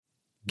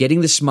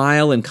Getting the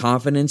smile and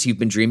confidence you've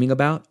been dreaming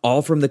about,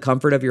 all from the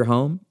comfort of your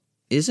home,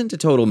 isn't a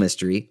total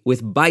mystery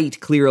with Byte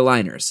clear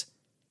aligners.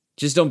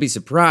 Just don't be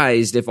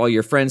surprised if all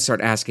your friends start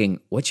asking,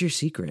 "What's your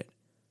secret?"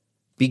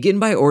 Begin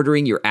by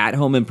ordering your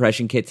at-home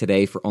impression kit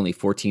today for only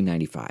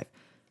 $14.95.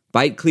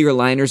 Byte clear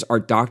aligners are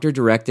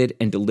doctor-directed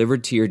and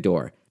delivered to your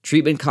door.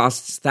 Treatment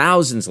costs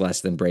thousands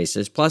less than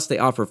braces, plus they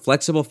offer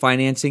flexible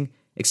financing,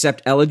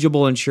 accept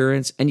eligible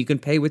insurance, and you can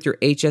pay with your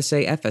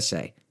HSA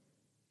FSA.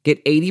 Get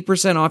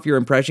 80% off your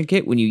impression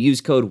kit when you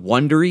use code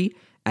WONDERY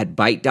at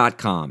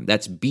Byte.com.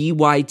 That's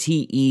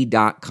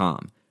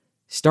BYTE.com.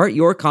 Start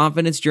your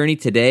confidence journey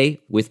today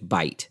with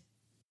Byte.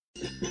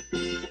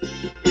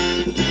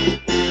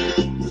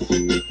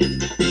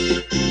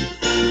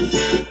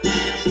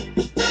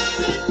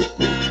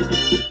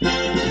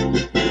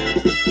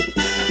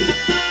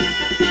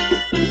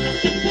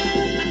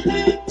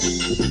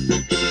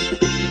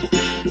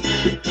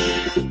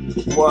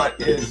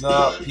 What is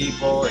up,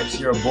 people? It's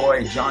your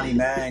boy, Johnny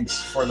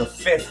Mags, for the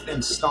 5th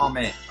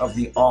installment of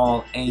the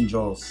All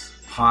Angels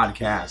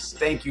podcast.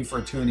 Thank you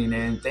for tuning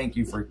in. Thank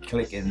you for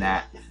clicking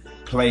that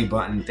play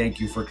button. Thank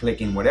you for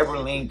clicking whatever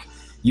link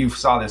you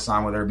saw this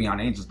on, whether it be on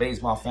Angels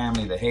Baseball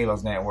Family, the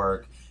Halos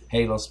Network,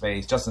 Halo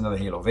Space, Just Another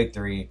Halo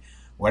Victory.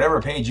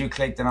 Whatever page you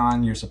clicked it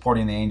on, you're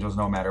supporting the Angels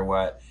no matter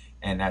what.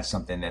 And that's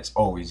something that's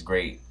always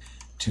great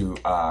to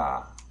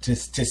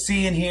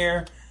see and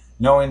hear,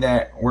 knowing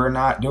that we're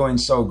not doing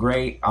so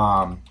great,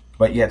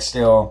 but yet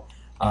still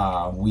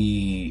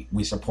we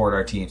support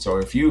our team. So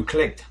if you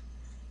clicked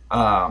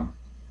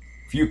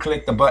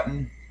the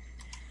button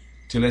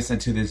to listen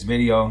to this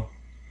video,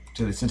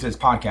 to listen to this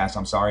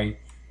podcast,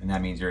 then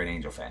that means you're an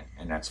Angel fan,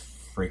 and that's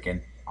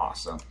freaking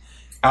awesome.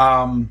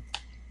 I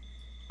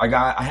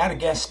had a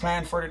guest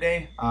planned for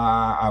today.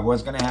 I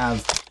was gonna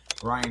have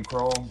Ryan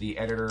Kroll, the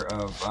editor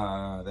of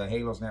the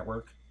Halos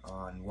Network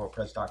on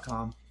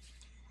WorldPress.com.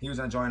 He was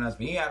going to join us,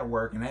 but he had to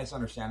work, and that's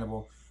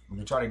understandable. I'm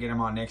going to try to get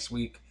him on next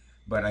week.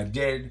 But I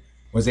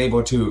was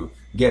able to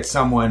get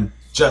someone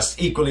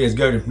just equally as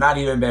good, if not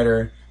even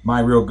better, my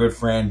real good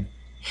friend,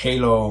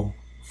 Halo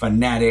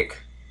fanatic,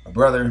 my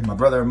brother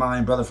of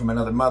mine, brother from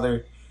another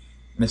mother,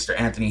 Mr.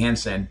 Anthony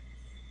Henson,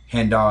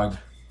 Hen Dog,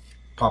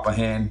 Papa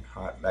Hen.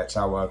 That's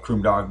how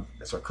Kroom Dog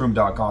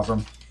calls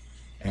him.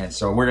 And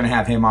so we're going to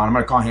have him on. I'm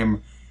going to call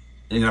him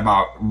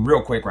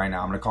real quick right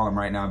now. I'm going to call him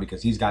right now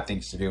because he's got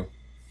things to do.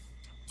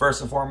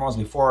 First and foremost,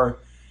 before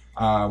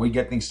we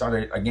get things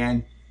started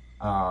again,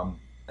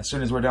 as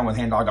soon as we're done with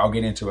Hand Dog, I'll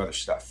get into other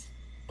stuff.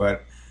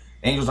 But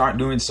Angels aren't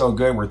doing so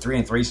good. We're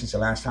 3-3 since the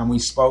last time we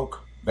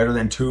spoke. Better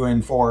than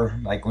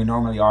 2-4 like we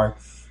normally are.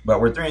 But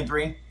we're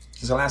 3-3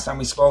 since the last time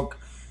we spoke.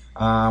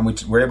 We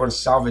were able to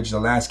salvage the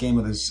last game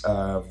of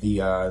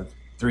the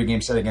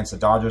 3-game set against the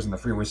Dodgers in the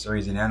Freeway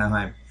Series in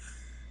Anaheim.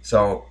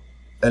 So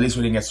at least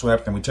we didn't get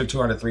swept. And we took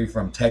 2 out of 3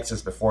 from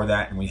Texas before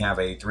that. And we have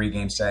a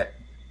 3-game set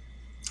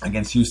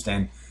against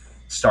Houston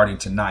starting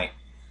tonight,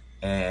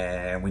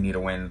 and we need to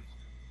win,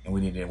 and we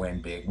need to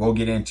win big. We'll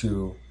get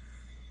into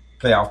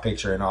playoff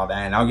picture and all that,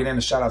 and I'll get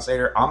into shout-outs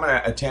later. I'm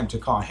gonna attempt to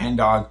call Hen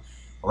Dog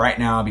right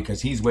now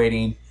because he's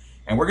waiting,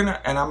 and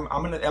I'm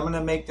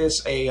gonna make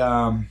this a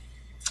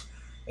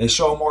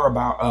show more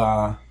about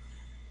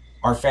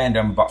our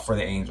fandom, but for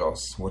the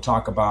Angels. We'll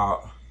talk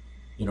about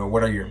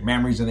what are your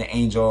memories of the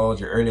Angels,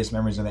 your earliest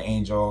memories of the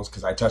Angels,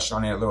 because I touched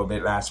on it a little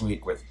bit last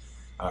week with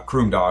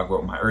Kroom Dog.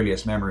 What my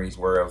earliest memories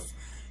were of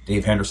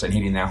Dave Henderson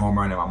hitting that home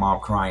run and my mom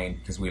crying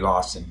because we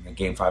lost in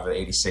Game 5 of the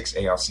 '86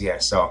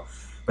 ALCS. So,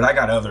 but I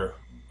got other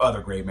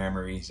great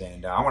memories,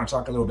 and I want to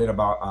talk a little bit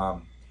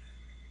about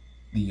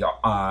the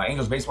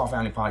Angels Baseball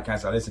Family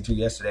podcast I listened to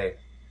yesterday.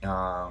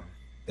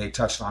 They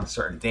touched on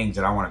certain things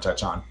that I want to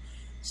touch on.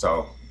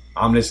 So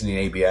I'm listening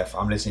to ABF.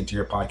 I'm listening to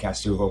your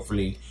podcast too,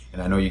 hopefully,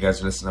 and I know you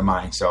guys are listening to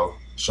mine. So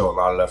show a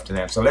lot of love to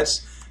them. So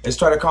let's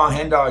try to call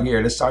Hen Dog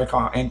here. Let's try to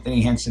call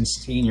Anthony Henson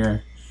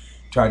Sr.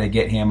 Try to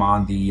get him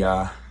on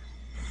the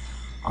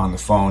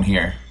phone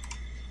here.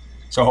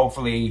 So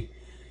hopefully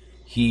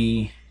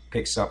he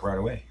picks up right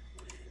away.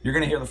 You're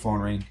going to hear the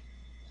phone ring.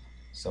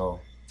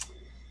 So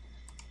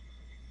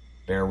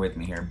bear with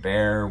me here.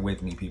 Bear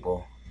with me,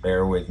 people.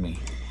 Bear with me.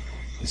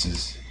 This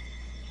is,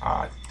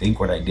 I think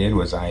what I did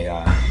was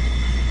there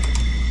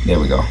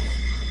we go.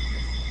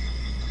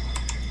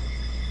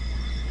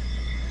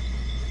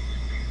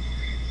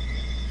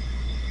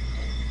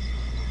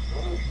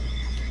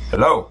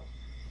 Hello.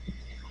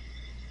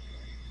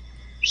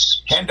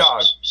 Hen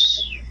Dog.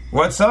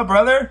 What's up,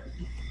 brother?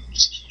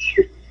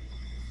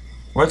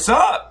 What's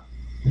up?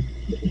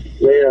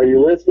 Hey, are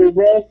you with me,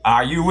 bro?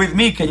 Are you with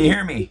me? Can you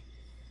hear me?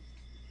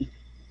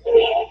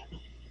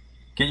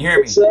 Can you hear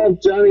me? What's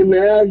up, Johnny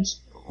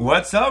Mags?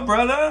 What's up,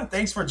 brother?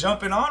 Thanks for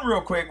jumping on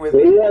real quick with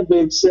me. Yeah,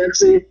 big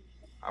sexy.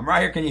 I'm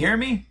right here. Can you hear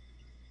me?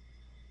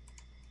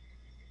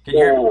 Can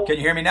you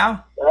hear me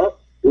now? Oh,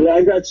 yeah,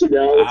 I got you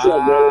now. What's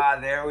up,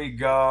 brother? There we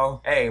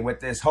go. Hey, with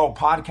this whole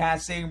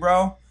podcast thing,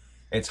 bro,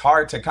 it's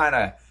hard to kind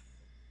of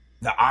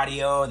the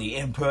audio, the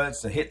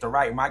inputs, to hit the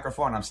right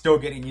microphone. I'm still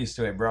getting used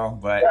to it, bro.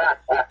 But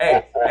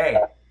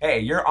hey,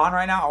 you're on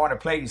right now. I want to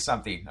play you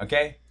something,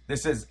 okay?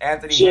 This is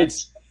Anthony Shit.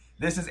 Henson.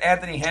 This is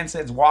Anthony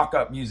Henson's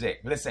walk-up music.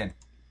 Listen.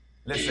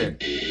 Yeah,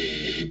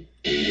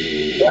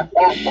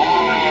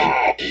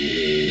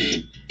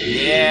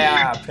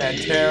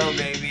 Pantera,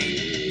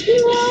 baby.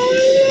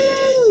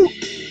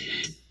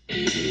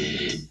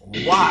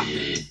 Walk.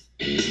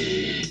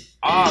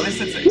 Oh,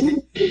 listen to it.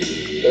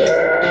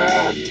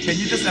 Can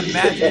you just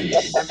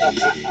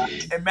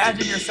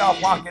imagine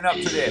yourself walking up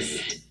to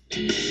this?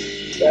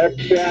 That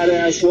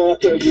badass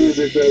walk-up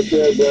music right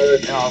there, brother.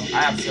 Oh,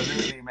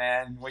 absolutely,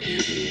 man. When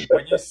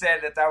you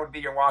said that would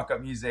be your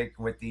walk-up music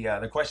with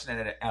the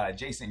question that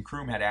Jason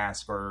Kroom had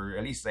asked, or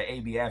at least the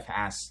ABF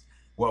asked,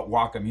 what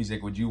walk-up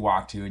music would you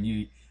walk to?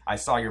 And I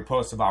saw your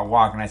post about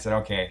walk, and I said,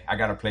 okay, I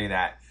got to play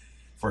that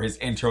for his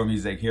intro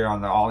music here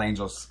on the All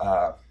Angels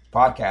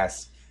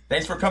podcast.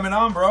 Thanks for coming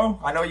on, bro.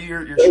 I know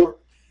you're short.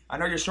 I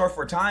know you're short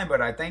for time,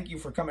 but I thank you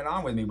for coming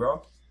on with me,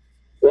 bro.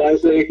 Well, I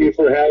thank you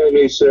for having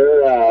me,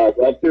 sir.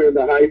 Up here in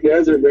the high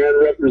desert, man,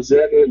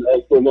 representing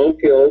from Oak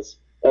Hills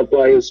up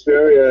by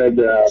Hesperia, and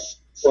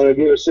want to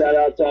give a shout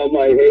out to all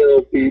my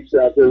Halo peeps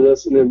out there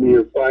listening to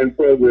your fine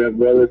program,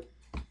 brother.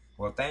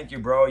 Well, thank you,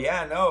 bro.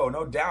 Yeah,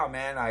 no doubt,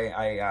 man.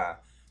 I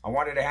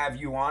wanted to have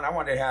you on. I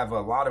wanted to have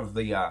a lot of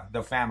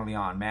the family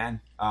on,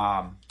 man.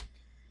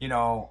 You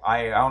know,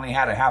 I only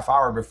had a half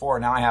hour before.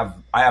 Now I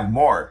have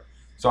more.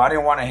 So I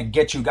didn't want to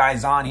get you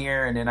guys on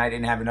here, and then I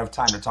didn't have enough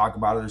time to talk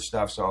about other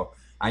stuff. So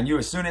I knew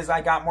as soon as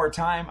I got more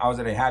time, I was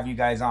going to have you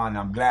guys on. And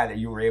I'm glad that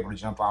you were able to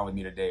jump on with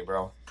me today,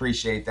 bro.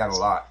 Appreciate that a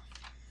lot.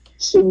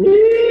 Sweet.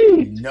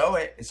 You know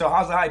it. So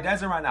how's the high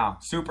desert right now?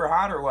 Super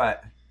hot or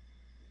what?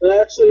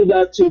 Actually,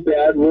 not too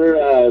bad. We're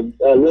a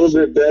little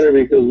bit better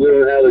because we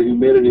don't have the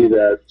humidity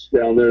that's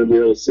down there in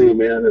the OC,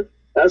 man. And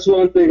that's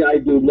one thing I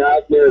do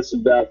not miss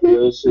about the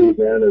OC,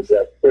 man, is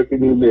that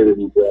freaking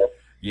humidity, bro.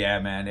 Yeah,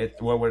 man.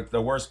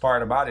 The worst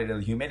part about it, the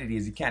humidity,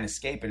 is you can't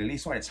escape it. At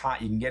least when it's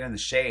hot, you can get in the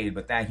shade.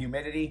 But that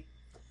humidity,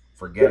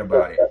 forget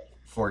about it.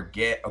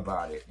 Forget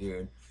about it,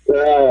 dude.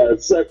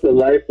 It sucked the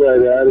life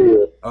right out of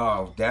you.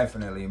 Oh,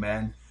 definitely,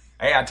 man.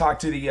 Hey, I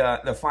talked to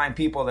the fine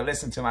people that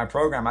listen to my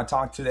program. I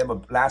talked to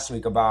them last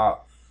week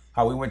about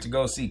how we went to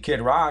go see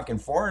Kid Rock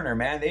and Foreigner,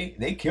 man.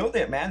 They killed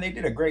it, man. They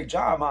did a great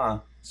job, huh?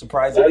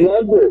 Surprisingly. I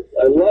loved it.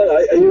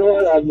 You know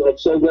what? I'm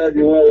so glad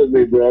you went with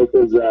me, bro,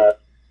 because, you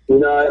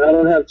know, I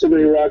don't have too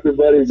many rocker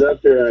buddies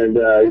up there,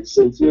 and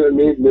since you and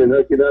me have been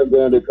hooking up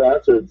going to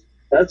concerts,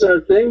 that's our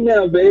thing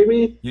now,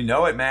 baby. You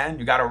know it, man.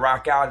 You got to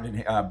rock out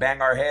and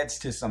bang our heads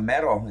to some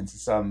metal and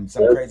some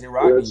crazy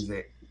rock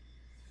music.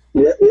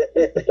 Yeah,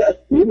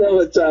 you know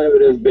what time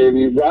it is,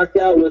 baby. Rock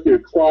out with your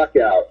clock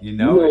out. You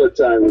know what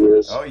time it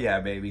is. Oh yeah,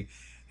 baby.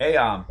 Hey,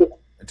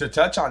 to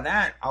touch on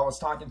that, I was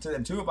talking to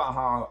them too about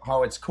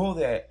how it's cool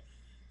that,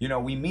 you know,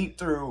 we meet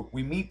through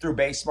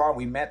baseball.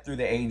 We met through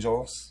the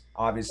Angels,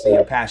 obviously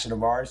a passion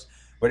of ours.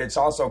 But it's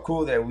also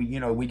cool that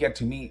we get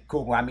to meet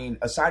cool. I mean,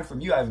 aside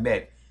from you, I've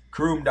met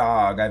Kroom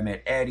Dog, I've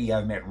met Eddie,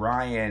 I've met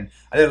Ryan.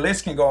 The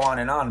list can go on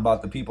and on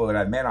about the people that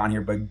I've met on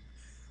here, but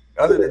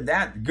other than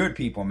that, good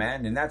people,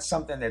 man. And that's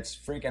something that's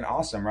freaking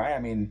awesome, right? I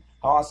mean,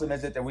 how awesome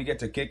is it that we get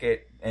to kick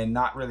it and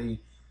not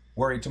really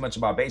worry too much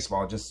about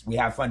baseball? Just we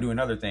have fun doing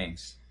other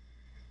things.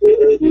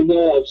 You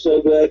know, I'm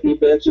so glad you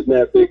mentioned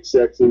that, Big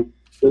Sexy.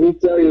 Let me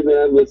tell you,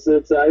 man, but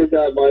since I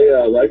got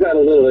I got a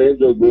little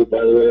Angel group,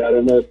 by the way. I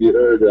don't know if you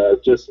heard,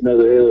 Just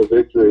Another Halo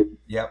Victory.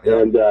 Yep.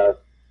 And,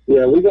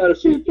 yeah, we got a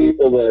few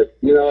people, but,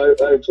 you know,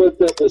 I've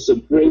hooked up with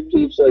some great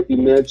peeps, like you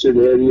mentioned,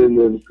 Eddie and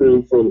the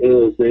crew from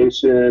Halo's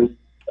Nation.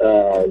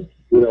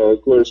 You know,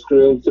 of course,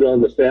 Kroom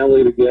throwing the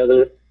family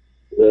together,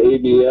 the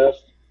ABF,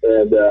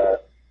 and,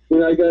 you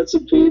know, I got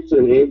some peeps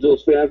and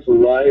Angels fan for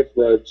life,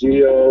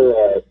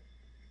 Gio,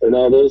 and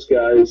all those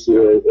guys,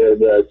 and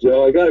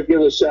Joe. I got to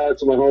give a shout out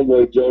to my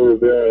homeboy, Joe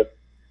Rivera,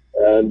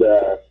 and,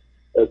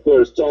 of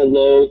course, Tom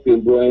Loke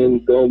and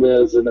Dwayne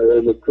Gomez and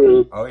the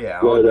crew. Oh,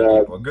 yeah, all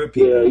good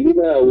people. Yeah, you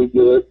know how we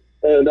do it.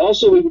 And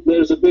also,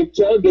 there's a big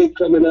tailgate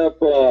coming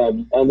up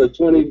on the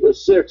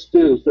 26th,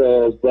 too,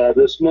 so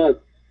this month.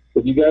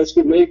 If you guys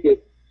can make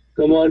it,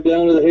 come on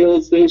down to the Halo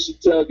Station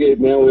tailgate,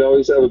 man. We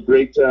always have a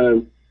great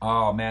time.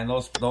 Oh, man,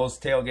 those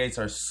tailgates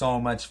are so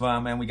much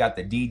fun, man. We got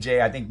the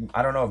DJ.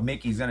 I don't know if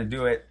Mickey's going to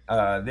do it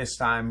this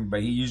time,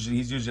 but he's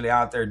usually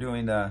out there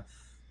doing the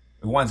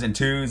ones and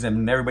twos,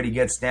 and everybody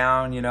gets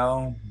down, you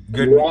know.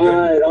 Good.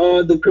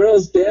 Oh, the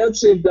girls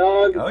dancing,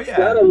 dog. Oh, yeah.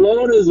 That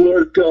alone is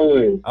worth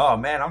going. Oh,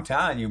 man, I'm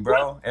telling you,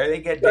 bro.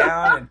 They get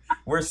down, and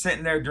we're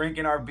sitting there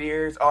drinking our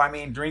beers. Oh, I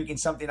mean, drinking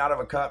something out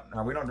of a cup.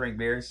 No, we don't drink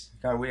beers.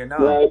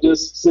 No,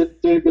 just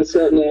drinking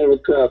something out of a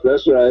cup.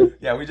 That's right.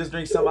 Yeah, we just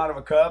drink something out of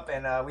a cup,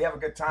 and we have a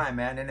good time,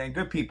 man. And then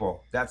good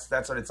people. That's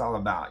what it's all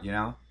about, you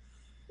know?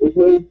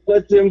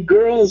 But them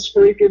girls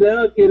freaking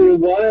out, getting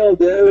wild.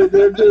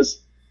 They're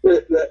just...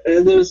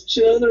 And there's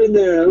children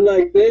there. I'm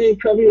like, they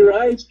ain't cover your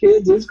eyes,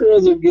 kids. These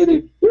girls are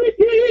getting...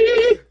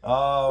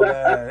 Oh,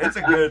 man. It's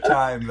a good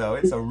time, though.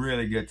 It's a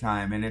really good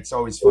time. And it's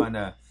always fun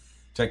to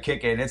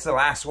kick it. It's the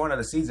last one of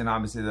the season.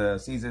 Obviously, the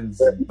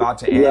season's about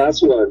to end.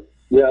 Last one.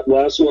 Yeah,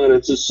 last one.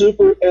 It's a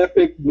super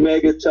epic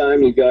mega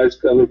time. You guys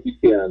come if you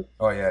can.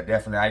 Oh, yeah,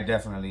 definitely. I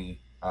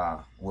definitely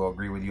will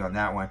agree with you on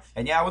that one.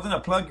 And yeah, I was in a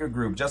plug your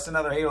group, Just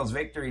Another Halos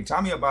Victory.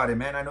 Tell me about it,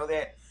 man. I know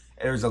that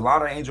there's a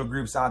lot of angel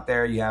groups out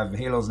there. You have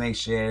Halos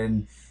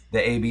Nation, the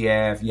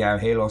ABF, you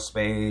have Halo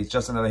Space,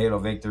 Just Another Halo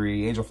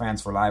Victory, Angel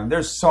Fans for Life. And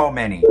there's so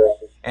many.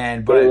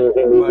 And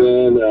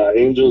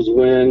Angels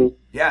Win.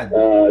 Yeah.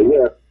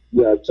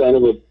 Yeah, ton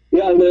of them.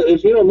 Yeah,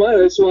 if you don't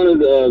mind, I just wanted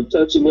to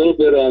touch a little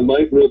bit on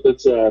my group.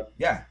 It's a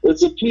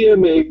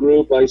PMA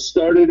group. I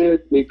started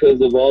it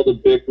because of all the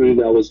bickering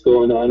that was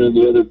going on in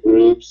the other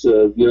groups.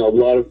 A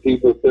lot of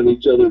people putting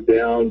each other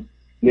down,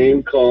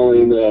 name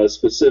calling,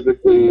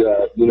 specifically,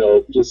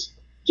 just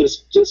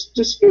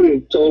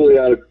getting totally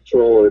out of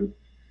control. And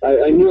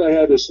I knew I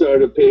had to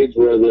start a page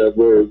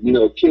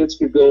where kids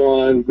could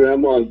go on,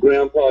 grandma and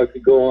grandpa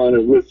could go on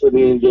and root for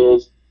the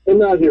Angels, and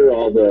not hear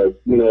all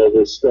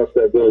the stuff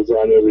that goes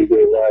on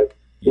everyday life.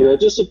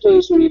 Just a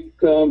place where you can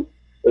come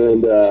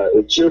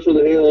and cheer for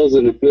the Halos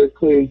in a good,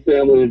 clean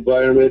family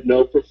environment,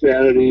 no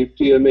profanity,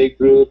 PMA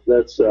group,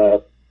 that's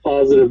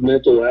positive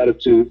mental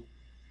attitude.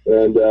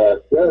 And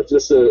it's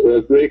just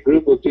a great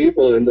group of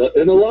people. And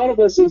a lot of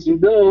us, as you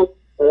know,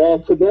 are all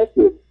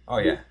connected. Oh,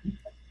 yeah.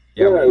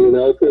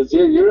 Because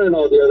you're in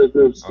all the other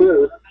groups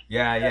too.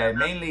 Yeah.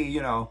 Mainly,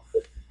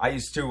 I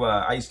used to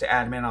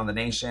admin on the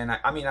Nation.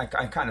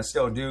 I kind of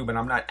still do, but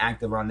I'm not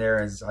active on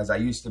there as I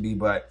used to be.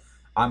 But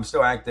I'm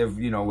still active,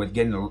 with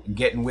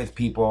getting with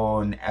people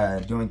and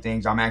doing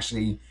things. I'm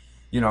actually,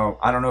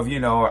 I don't know if you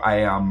know,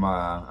 I'm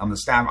a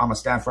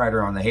staff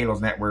writer on the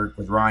Halos Network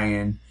with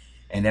Ryan,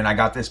 and then I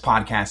got this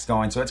podcast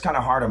going. So it's kind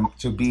of hard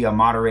to be a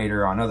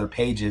moderator on other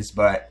pages,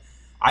 but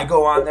I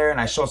go on there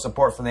and I show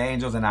support for the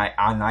Angels, and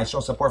I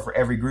show support for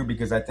every group,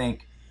 because I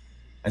think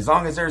as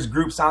long as there's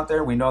groups out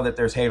there, we know that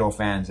there's Halo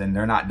fans and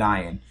they're not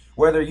dying.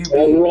 Whether you be,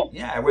 I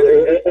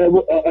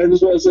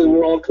just want to say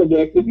we're all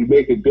connected. You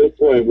make a good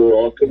point. We're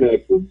all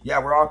connected. Yeah,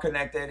 we're all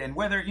connected. And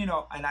whether,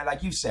 and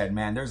like you said,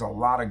 man, there's a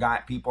lot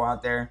of people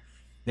out there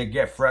that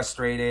get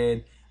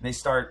frustrated and they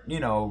start,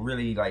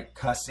 really like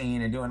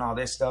cussing and doing all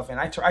this stuff. And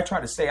I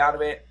try to stay out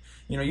of it.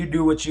 You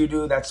do what you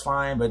do, that's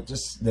fine. But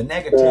just the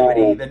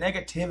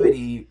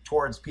negativity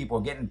towards people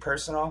getting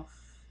personal,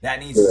 that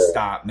needs to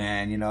stop,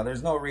 man.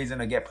 There's no reason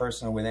to get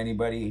personal with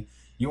anybody.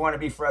 You want to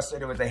be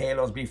frustrated with the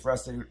Halos, be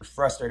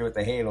frustrated with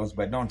the Halos,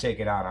 but don't take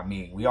it out on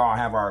me. We all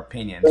have our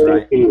opinions,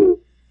 right? Thank you.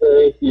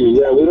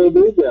 Yeah, we don't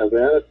need that,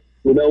 man.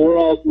 We're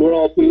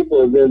all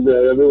people, and then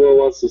everyone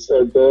wants to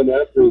start going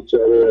after each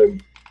other.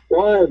 And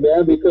why,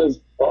 man? Because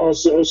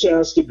Soch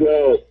has to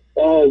go.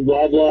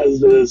 Blah blah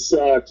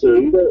sucks.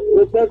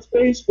 Or that's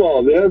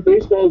baseball, man.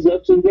 Baseball's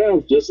ups and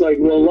downs, just like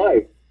real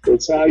life.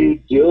 It's how you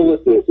deal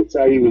with it. It's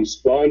how you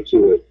respond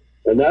to it.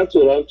 And that's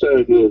what I'm trying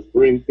to do, is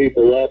bring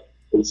people up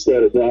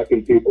instead of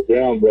knocking people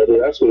down, brother.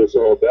 That's what it's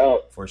all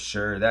about. For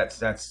sure.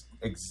 That's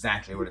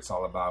exactly what it's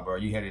all about, bro.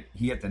 He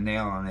hit the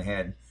nail on the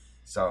head.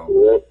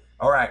 So,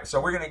 All right.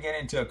 So we're going to get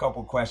into a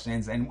couple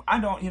questions. And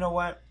you know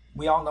what?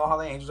 We all know how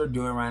the Angels are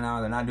doing right now.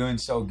 They're not doing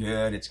so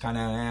good. It's kind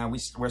of,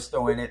 we're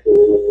still in it.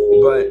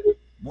 But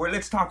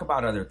let's talk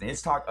about other things.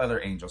 Let's talk other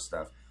Angel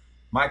stuff.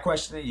 My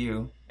question to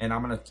you, and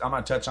I'm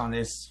gonna touch on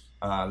this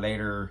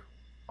later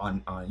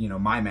on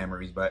my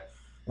memories, but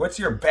what's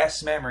your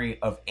best memory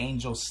of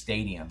Angel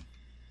Stadium?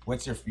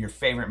 What's your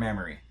favorite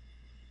memory?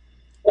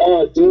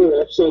 Oh, dude,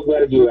 I'm so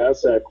glad you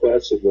asked that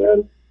question,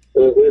 man.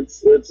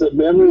 It's a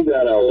memory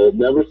that I will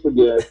never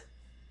forget.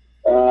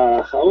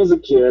 I was a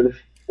kid.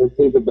 I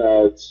think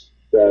about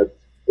 8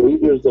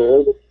 years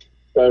old,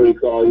 if I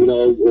recall.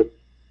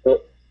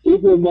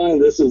 Keep in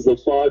mind, this is the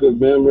fog of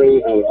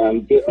memory.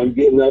 I'm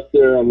getting up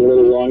there. I'm a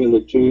little long in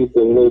the tooth.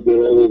 I'm a little bit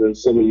older than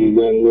some of you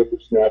young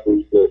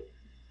whippersnappers.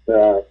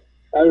 But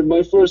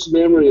my first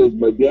memory is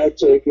my dad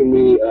taking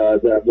me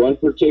that one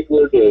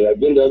particular day. I've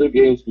been to other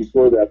games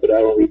before that, but I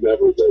don't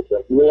remember that.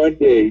 But one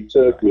day he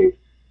took me.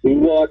 He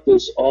walked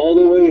us all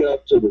the way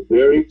up to the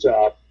very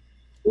top,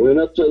 went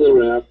up to the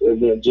ramp,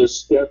 and then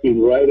just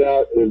stepping right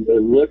out and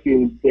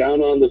looking down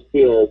on the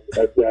field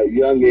at that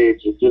young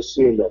age and just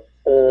seeing the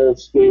whole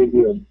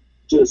stadium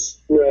just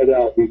spread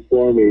out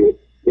before me,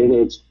 and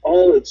it's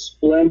all its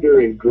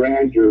splendor and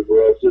grandeur,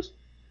 bro. Just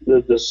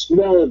the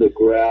smell of the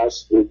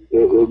grass. It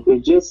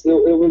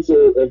was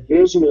a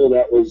visual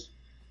that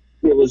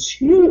was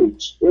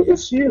huge. It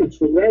was huge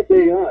from that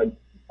day on.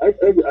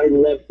 I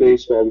loved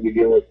baseball to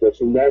begin with, but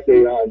from that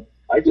day on,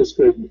 I just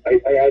couldn't. I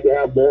had to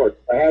have more.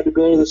 I had to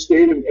go to the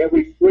stadium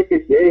every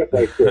freaking day if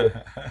I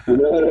could. You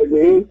know what I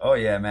mean? Oh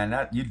yeah,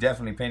 man. You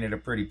definitely painted a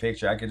pretty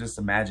picture. I could just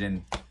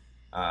imagine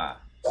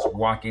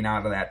walking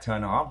out of that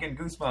tunnel. I'm getting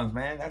goosebumps,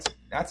 man.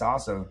 That's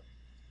awesome.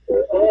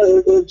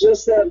 It's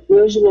just that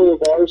visual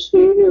of our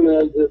stadium,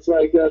 and it's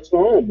like, that's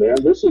home, man.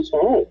 This is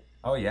home.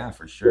 Oh yeah,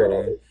 for sure,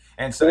 dude.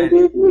 And so,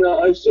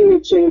 I've seen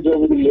it change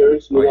over the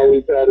years.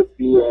 We've had a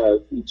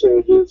few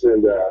changes,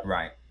 and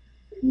right.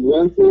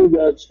 One thing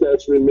that's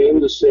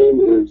remained the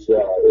same is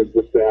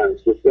the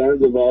fans. The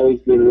fans have always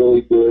been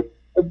really good.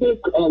 A bit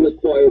on the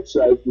quiet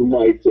side for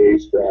my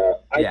taste.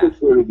 I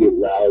prefer to get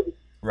loud.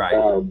 Right.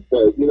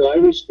 But, you know, I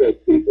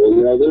respect people.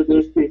 You know,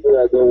 there's people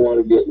that don't want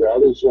to get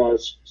loud. They just want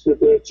to sit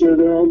there and cheer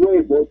their own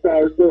way. More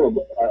power to them.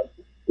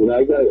 You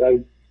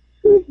know,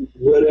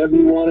 whatever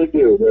you want to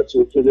do, that's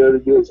what you're there to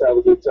do, is have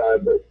a good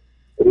time. But,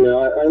 you know,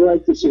 I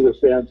like to see the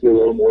fans get a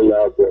little more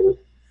loud, brother.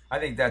 I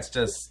think that's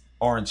just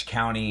Orange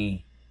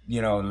County,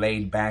 you know,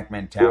 laid back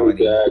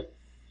mentality.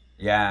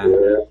 Yeah.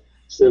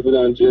 Sipping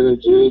on gin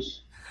and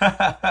juice.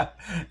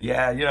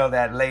 Yeah, you know,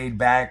 that laid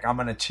back, I'm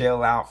going to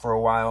chill out for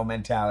a while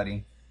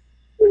mentality.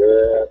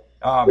 Yeah.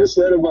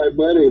 Instead of my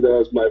money,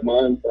 though, it's my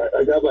mind.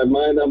 I got my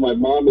mind on my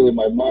mommy and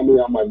my mommy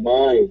on my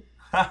mind.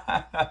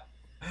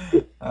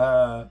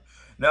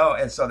 No,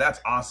 and so that's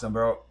awesome,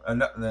 bro.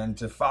 And then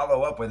to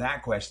follow up with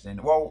that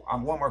question, well,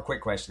 one more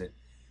quick question.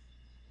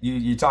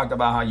 You talked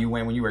about how you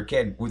went when you were a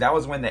kid. That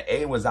was when the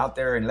A was out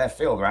there in left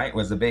field, right?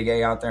 Was the big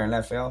A out there in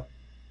left field?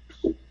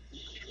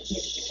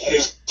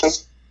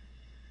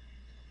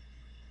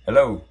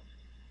 Hello?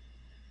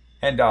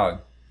 Hen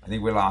Dog. I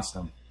think we lost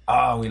him.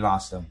 Oh, we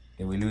lost him.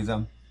 Did we lose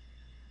him?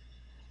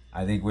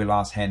 I think we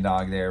lost Hen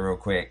Dog there real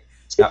quick.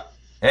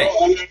 Hey,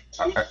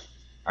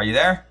 are you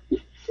there?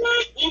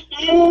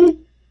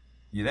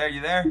 You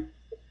there?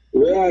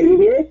 Yeah, you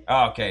here?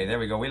 Oh, okay, there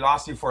we go. We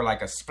lost you for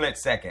like a split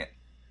second.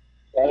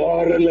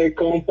 Orale,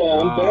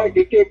 compa, I'm back.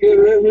 You can't get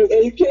rid of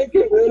me. You can't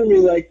get rid of me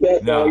like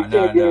that. No, you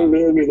can't get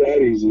rid of me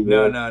that easy.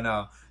 Man.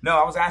 No,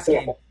 I was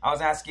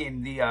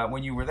asking the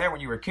when you were there when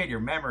you were a kid, your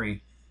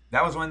memory.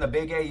 That was when the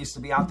big A used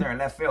to be out there in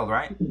left field,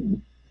 right?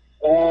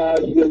 Yeah.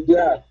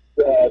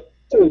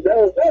 Dude,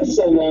 that was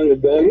so long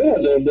ago. You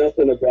don't know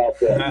nothing about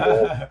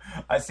that.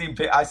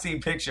 I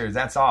seen pictures.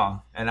 That's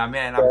all. And I'm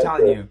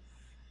telling you,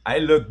 I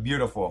look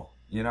beautiful.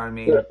 You know what I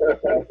mean?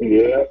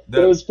 Yeah.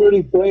 It was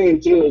pretty plain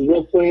too. It was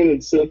real plain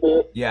and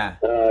simple. Yeah.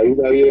 You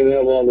know, you didn't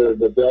have all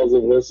the bells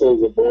and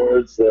whistles, the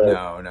boards,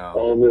 no.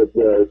 all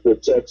the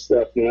tech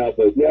stuff now.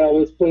 But yeah, it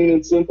was plain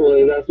and simple,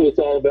 and that's what it's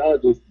all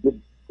about. Just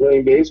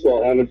playing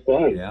baseball, having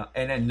fun. Yeah.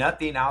 And then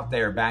nothing out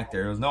there back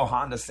there. There was no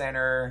Honda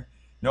Center.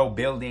 No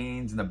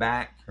buildings in the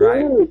back,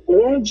 right? Dude,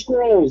 orange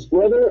groves,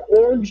 brother.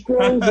 Orange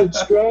groves and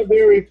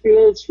strawberry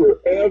fields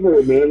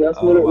forever, man.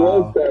 That's what it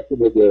was back in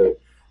the day.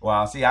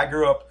 Wow. See, I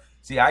grew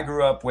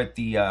up with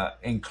the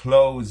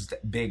enclosed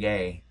Big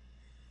A.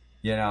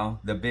 You know,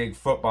 the big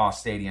football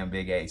stadium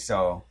Big A.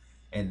 So,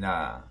 and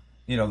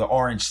you know, the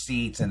orange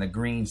seats and the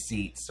green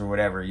seats or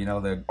whatever. You know,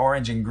 the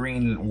orange and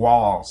green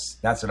walls.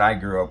 That's what I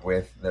grew up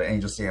with. The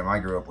Angel Stadium I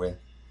grew up with.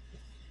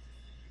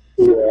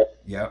 Yeah.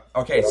 Yep.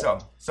 Okay, so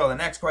the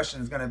next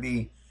question is going to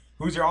be,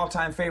 who's your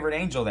all-time favorite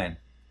Angel then?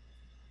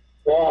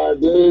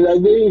 Dude, I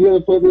knew you were going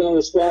to put me on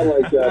the spot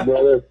like that,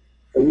 brother.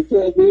 And you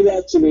can't do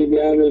that to me,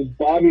 man. And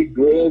Bobby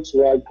Grich,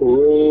 Rod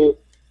Carew,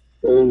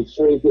 and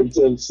freaking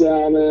Tim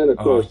Salmon, of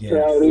course,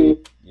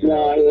 Trouty. Yeah.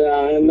 No,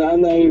 I'm not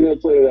even going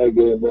to play that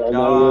game, bro. I'm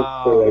not going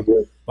to play that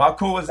game. Well, how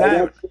cool was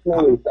that?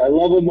 I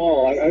love them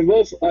all. I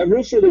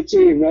root for the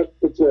team, not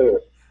the player.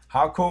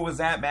 How cool was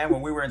that, man,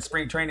 when we were in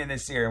spring training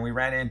this year and we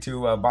ran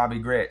into Bobby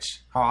Grich?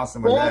 How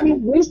awesome was that?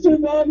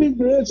 Mr. Bobby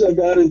Grich, I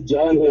got his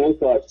John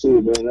Hancock,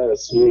 too, man. That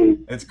was sweet.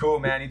 It's cool,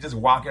 man. He's just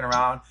walking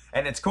around.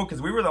 And it's cool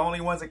because we were the only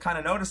ones that kind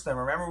of noticed him.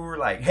 Remember, we were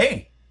like,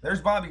 hey, there's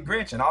Bobby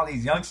Grich. And all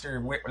these young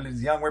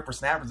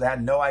whippersnappers that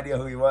had no idea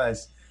who he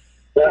was.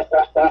 Yeah,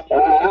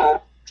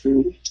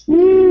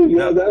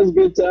 that was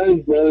good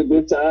times, brother.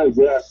 Good times,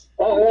 yeah.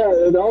 Oh,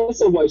 yeah, and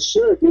also my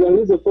shirt. You know,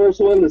 he's the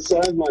first one to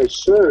sign my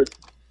shirt.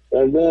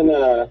 And then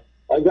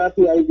I got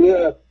the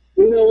idea,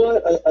 you know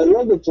what, I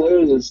love the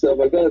players and stuff.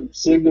 I got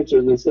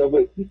signatures and stuff.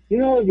 But you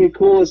know what would be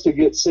cool is to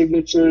get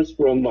signatures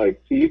from my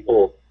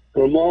people,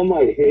 from all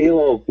my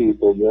Halo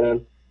people,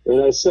 man.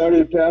 And I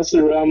started passing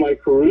around my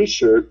Carew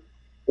shirt,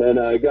 and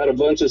I got a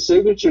bunch of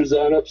signatures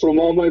on it from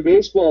all my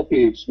baseball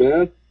peeps,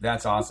 man.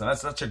 That's awesome. That's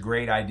such a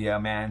great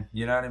idea, man.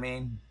 You know what I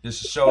mean?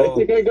 Just to show. I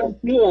think I got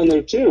you on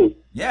there, too.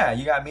 Yeah,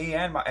 you got me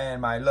and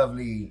my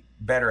lovely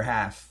better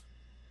half.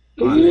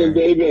 You and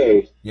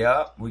Baby.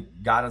 Yep, we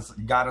got us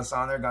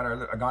on there. Got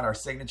our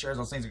signatures.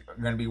 Those things are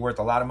going to be worth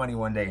a lot of money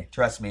one day.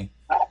 Trust me.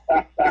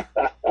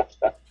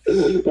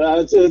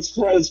 It's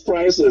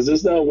priceless.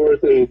 It's not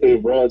worth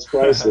anything, bro. It's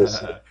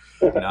priceless.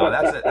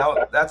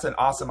 No, that's an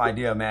awesome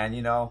idea, man.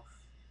 You know,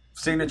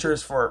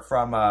 signatures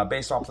from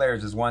baseball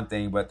players is one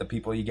thing, but the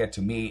people you get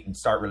to meet and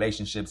start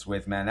relationships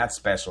with, man, that's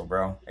special,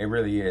 bro. It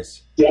really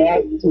is.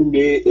 That to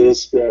me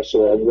is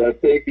special. And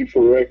thank you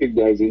for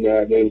recognizing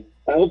that. And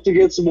I hope to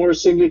get some more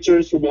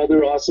signatures from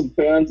other awesome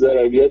fans that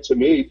I've yet to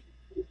meet.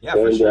 Yeah,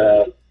 for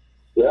sure.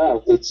 Yeah,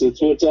 it's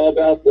what it's all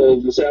about,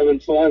 just having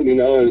fun, you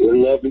know,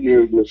 and loving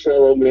your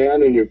fellow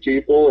man and your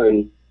people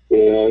and,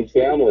 you know, and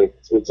family.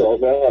 That's what it's all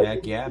about.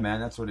 Heck yeah, man.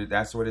 That's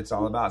what it's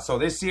all about. So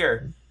this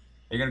year,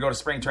 are you going to go to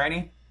spring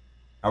training?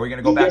 Are we going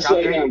to go back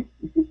out there? Am.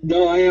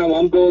 No, I am.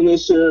 I'm going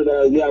this year.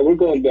 Yeah, we're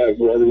going back,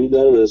 brother. You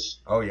know this.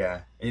 Oh,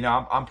 yeah. You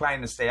know, I'm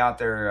planning to stay out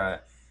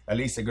there at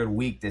least a good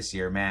week this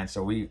year, man.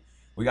 So we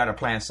got to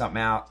plan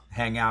something out,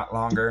 hang out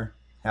longer,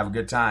 have a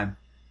good time.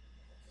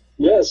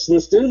 Yes,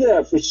 let's do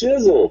that for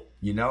shizzle.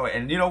 You know,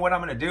 and you know what I'm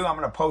going to do? I'm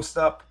going to post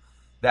up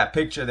that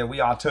picture that we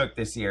all took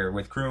this year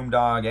with Croom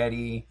Dog,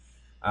 Eddie,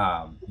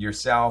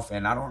 yourself,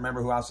 and I don't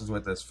remember who else was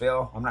with us.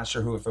 Phil. I'm not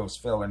sure if it was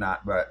Phil or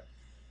not, but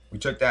we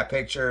took that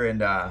picture,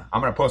 and I'm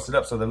gonna post it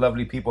up so the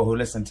lovely people who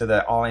listen to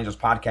the All Angels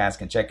podcast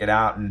can check it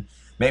out, and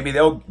maybe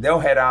they'll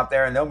head out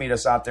there and they'll meet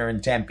us out there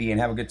in Tempe and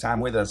have a good time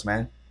with us,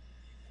 man.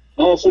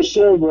 Oh, for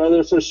sure,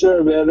 brother, for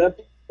sure, man. That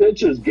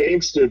picture's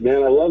gangster,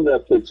 man. I love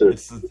that picture.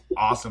 It's an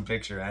awesome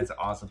picture. That's an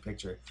awesome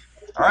picture.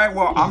 All right,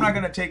 well, I'm not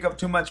gonna take up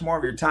too much more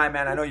of your time,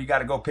 man. I know you got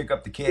to go pick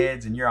up the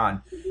kids, and you're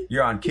on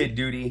kid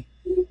duty.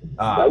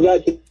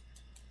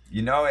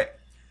 You know it.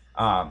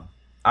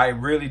 I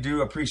really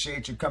do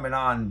appreciate you coming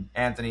on,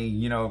 Anthony.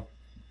 You know,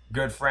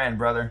 good friend,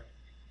 brother.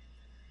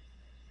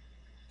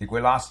 Think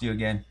we lost you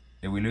again.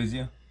 Did we lose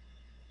you? I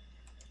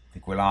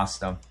think we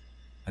lost him.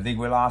 Did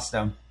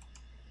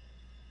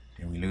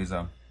we lose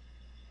him?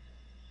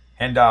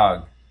 Hen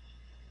Dog.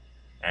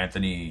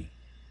 Anthony.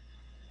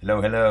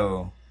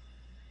 Hello.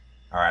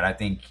 All right, I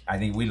think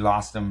we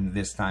lost him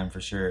this time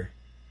for sure.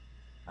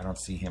 I don't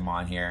see him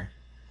on here.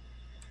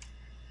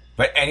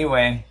 But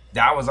anyway,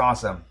 that was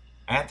awesome.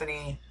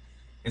 Anthony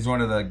is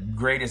one of the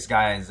greatest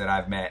guys that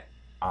I've met,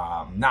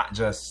 not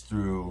just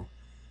through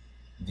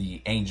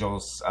the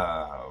Angels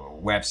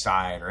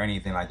website or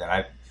anything like that.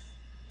 I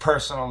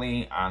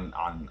personally, on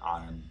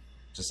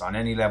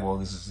any level,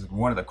 this is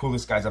one of the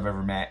coolest guys I've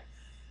ever met.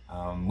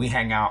 We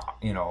hang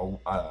out,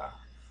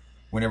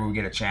 whenever we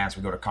get a chance.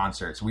 We go to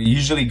concerts. We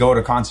usually go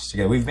to concerts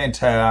together. We've been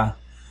to,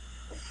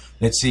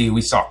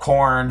 we saw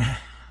Korn,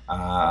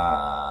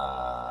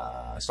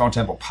 Stone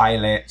Temple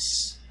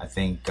Pilots. I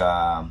think,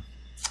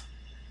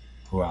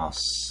 who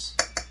else?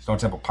 Stone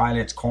Temple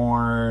Pilots,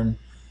 Korn,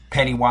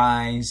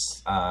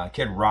 Pennywise,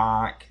 Kid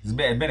Rock. It's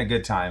been a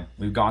good time.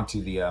 We've gone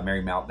to the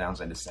Merry Meltdowns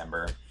in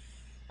December,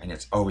 and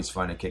it's always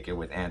fun to kick it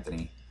with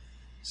Anthony.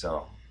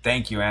 So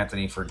thank you,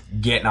 Anthony, for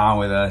getting on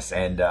with us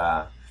and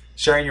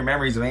sharing your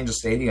memories of Angel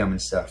Stadium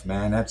and stuff,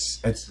 man.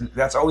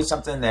 That's always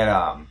something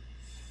that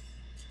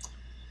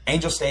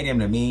Angel Stadium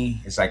to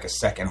me is like a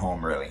second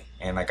home, really.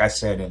 And like I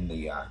said in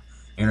the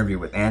interview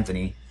with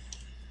Anthony,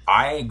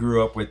 I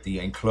grew up with the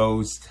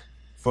enclosed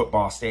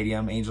football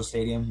stadium, Angel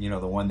Stadium,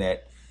 the one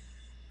that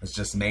was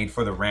just made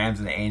for the Rams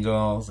and the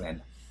Angels.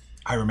 And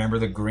I remember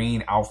the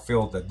green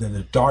outfield,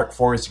 the dark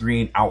forest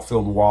green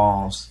outfield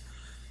walls,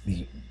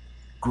 the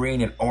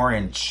green and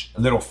orange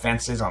little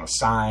fences on the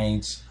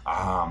sides,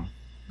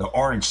 the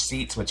orange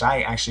seats, which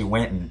I actually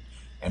went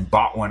and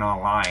bought one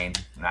online.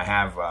 And I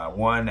have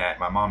one at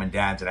my mom and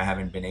dad's that I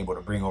haven't been able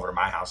to bring over to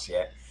my house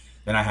yet.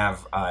 Then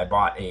I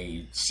bought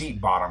a seat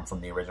bottom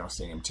from the original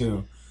stadium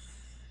too.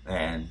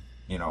 And,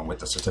 with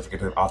the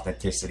certificate of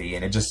authenticity,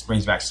 and it just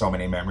brings back so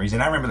many memories.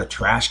 And I remember the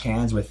trash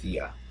cans with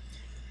the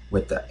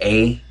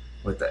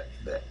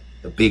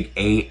big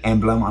A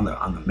emblem on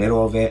the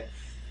middle of it.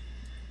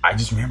 I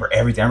just remember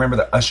everything. I remember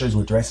the ushers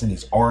were dressed in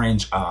these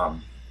orange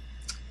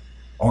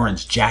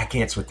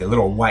jackets with the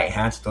little white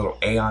hats, the little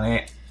A on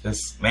it.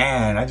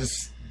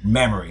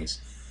 Memories.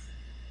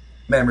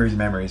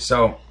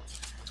 So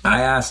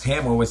I asked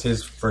him what was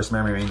his first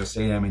memory of Angel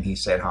Stadium, and he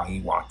said how he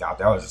walked out.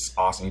 That was just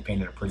awesome. He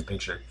painted a pretty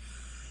picture.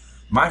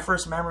 My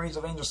first memories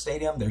of Angel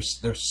Stadium,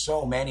 there's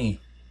so many.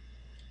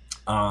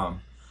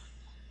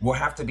 Will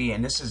have to be,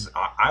 and this is,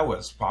 I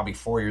was probably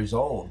 4 years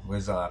old. It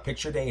was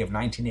picture day of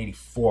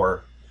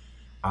 1984.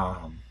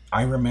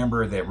 I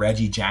remember that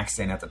Reggie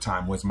Jackson at the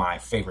time was my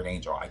favorite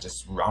Angel.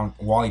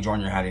 Wally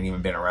Jr. hadn't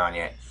even been around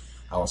yet.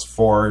 I was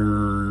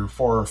 4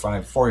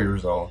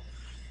 years old.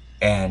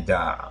 And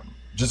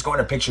just going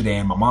to picture day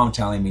and my mom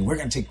telling me, we're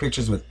going to take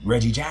pictures with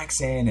Reggie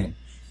Jackson and,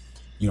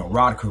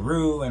 Rod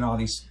Carew and all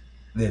this.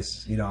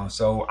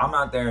 So I'm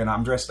out there and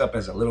I'm dressed up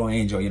as a little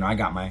angel. I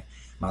got my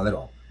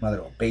little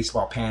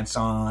baseball pants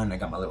on. I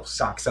got my little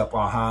socks up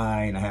all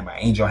high, and I had my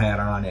angel hat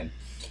on. And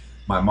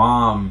my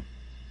mom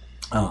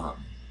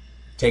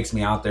takes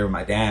me out there with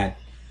my dad,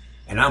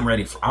 and I'm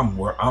ready,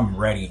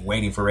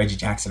 waiting for Reggie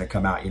Jackson to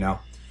come out,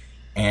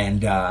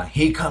 And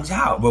he comes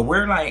out, but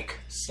we're like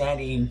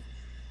standing.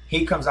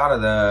 He comes out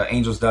of the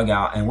Angels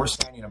dugout, and we're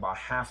standing about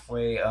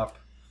halfway up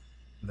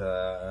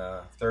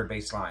the third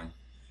base line.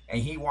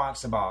 And he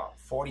walks about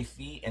 40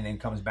 feet and then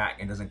comes back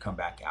and doesn't come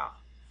back out.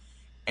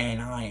 And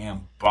I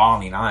am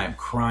bawling. I am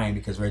crying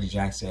because Reggie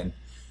Jackson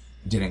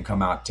didn't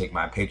come out to take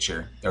my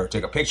picture or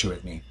take a picture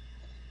with me.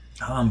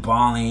 I'm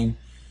bawling,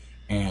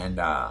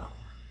 and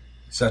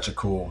such a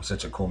cool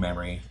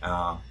memory.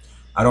 I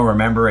don't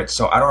remember it,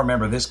 so I don't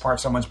remember this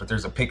part so much. But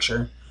there's a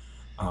picture.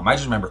 I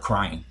just remember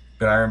crying.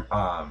 But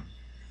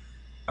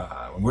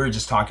we were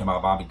just talking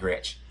about Bobby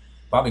Grich.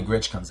 Bobby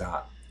Grich comes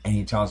out. And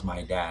he tells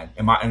my dad,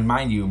 and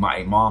mind you,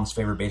 my mom's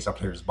favorite baseball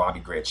player is Bobby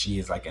Grich. She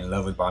is like in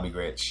love with Bobby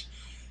Grich.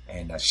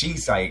 And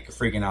she's like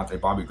freaking out that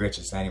Bobby Grich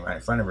is standing right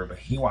in front of her. But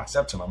he walks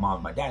up to my mom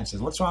and my dad and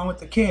says, "What's wrong with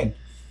the kid?"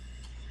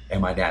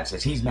 And my dad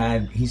says, "He's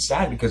mad. He's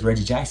sad because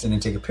Reggie Jackson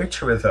didn't take a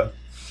picture with him."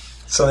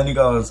 So then he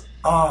goes,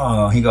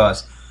 "Well,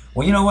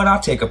 you know what? I'll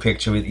take a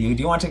picture with you.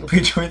 Do you want to take a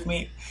picture with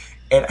me?"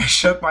 And I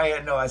shook my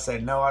head no. I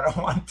said, "No, I don't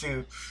want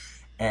to."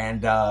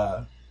 And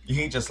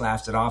he just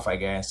laughed it off, I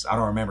guess. I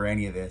don't remember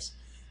any of this.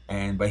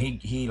 but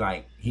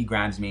he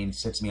grabs me and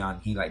sits me on.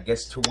 He like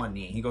gets to one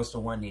knee. He goes to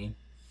one knee,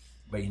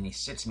 but he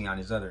sits me on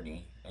his other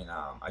knee, and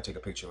I take a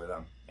picture with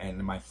him. And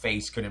my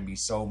face couldn't be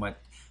so much.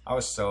 I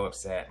was so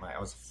upset. I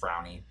was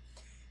frowning,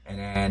 and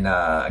then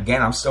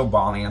again I'm still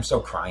bawling. I'm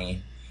still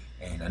crying,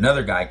 and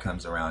another guy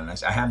comes around.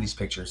 And I have these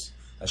pictures.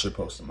 I should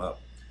post them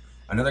up.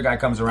 Another guy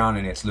comes around,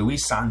 and it's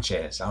Luis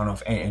Sanchez. I don't know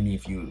if any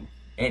of you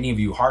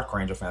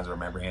hardcore Angel fans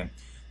remember him.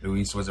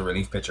 Luis was a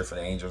relief pitcher for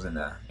the Angels in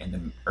the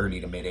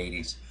early to mid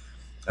 '80s.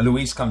 And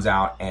Luis comes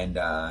out, and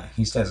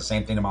he says the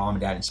same thing to my mom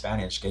and dad in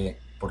Spanish, que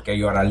porque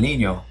llora el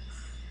niño,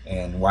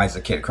 and why is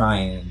the kid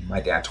crying? And my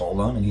dad told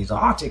him, and he's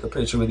like, I'll take a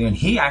picture with you. And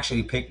he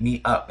actually picked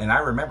me up, and I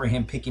remember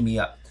him picking me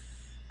up.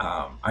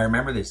 I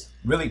remember this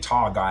really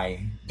tall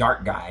guy,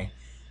 dark guy,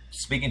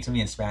 speaking to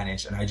me in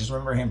Spanish, and I just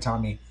remember him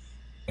telling me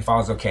if I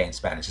was okay in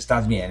Spanish.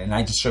 Estás bien? And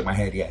I just shook my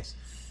head, yes.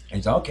 And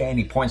he's like, okay, and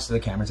he points to the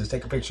camera and says,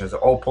 take a picture. It's an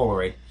old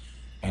Polaroid,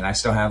 and I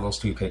still have those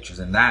 2 pictures,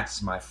 and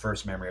that's my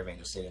first memory of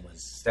Angel Stadium,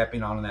 was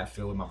stepping on that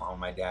field with my mom and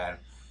my dad,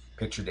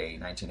 picture day,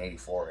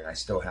 1984, and I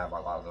still have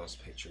a lot of those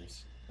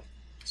pictures.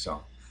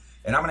 So,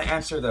 and I'm going to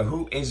answer the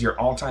who is your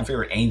all-time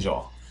favorite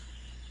Angel.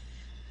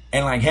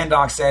 And like Hen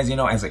Dog says, you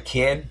know, as a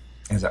kid,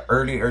 as an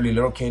early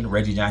little kid,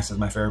 Reggie Jackson's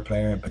my favorite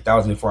player, but that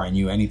was before I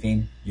knew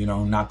anything, you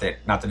know, not that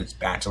it's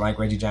bad to like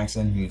Reggie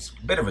Jackson. He's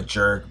a bit of a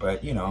jerk,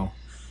 but you know,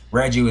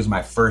 Reggie was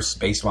my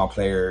first baseball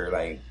player.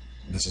 Like,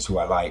 this is who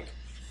I like.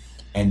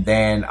 And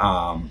then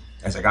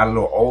as I got a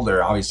little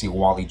older, obviously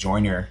Wally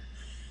Joyner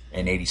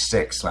in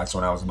 '86. That's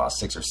when I was about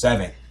 6 or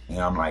 7. And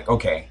I'm like,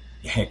 okay,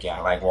 heck yeah,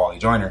 I like Wally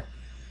Joyner.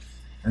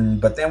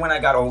 But then when I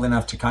got old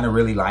enough to kind of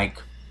really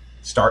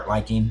start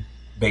liking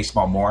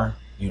baseball more,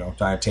 you know,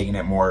 started taking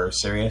it more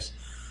serious.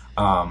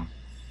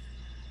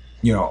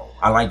 You know,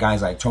 I like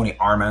guys like Tony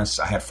Armas.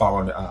 I had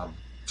followed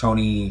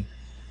Tony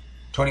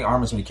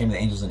Armas when he came to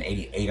the Angels in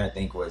 '88. I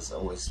think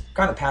was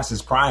kind of past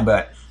his prime,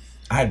 but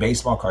I had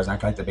baseball cards, and I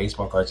collected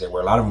baseball cards that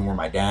were, a lot of them were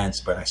my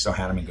dad's, but I still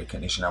had them in good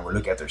condition. I would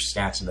look at their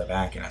stats in the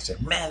back, and I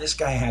said, man, this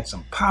guy had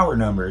some power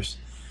numbers.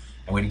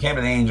 And when he came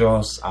to the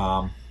Angels,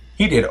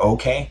 he did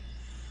okay,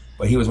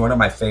 but he was one of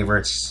my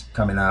favorites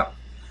coming up.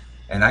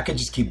 And I could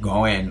just keep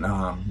going.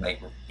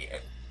 Like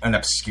an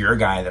obscure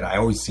guy that I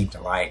always seemed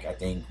to like, I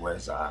think,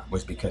 was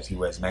because he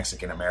was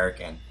Mexican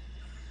American,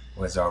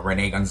 was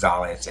Rene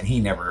Gonzalez, and he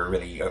never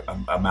really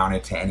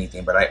amounted to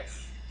anything. But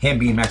him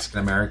being Mexican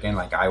American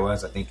like I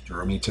was, I think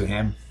drew me to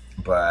him.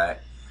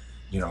 But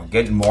you know,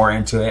 getting more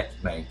into it,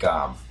 like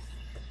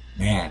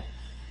man,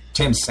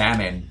 Tim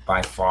Salmon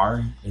by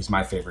far is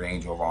my favorite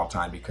Angel of all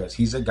time, because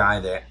he's a guy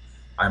that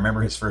I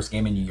remember his first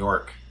game in New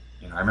York.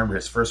 You know, I remember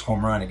his first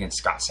home run against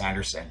Scott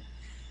Sanderson.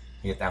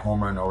 He hit that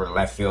home run over the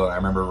left field. I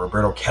remember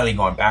Roberto Kelly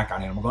going back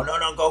on it. I'm going,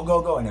 no,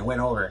 go, and it went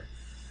over.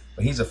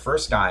 But he's the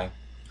first guy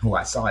who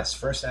I saw his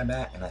first at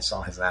bat and I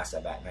saw his last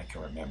at bat, and I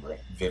can remember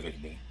it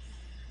vividly.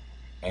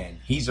 And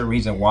he's the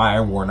reason why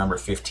I wore number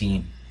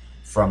 15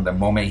 from the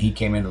moment he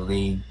came into the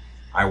league.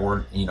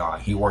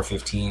 He wore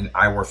 15.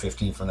 I wore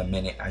 15 from the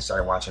minute I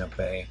started watching him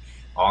play,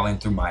 all in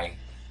through my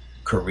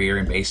career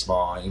in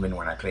baseball. Even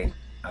when I played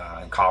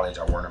in college,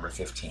 I wore number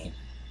 15.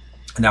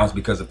 And that was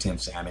because of Tim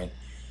Salmon.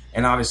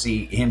 And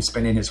obviously him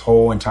spending his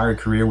whole entire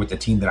career with the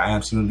team that I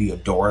absolutely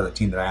adore, the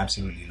team that I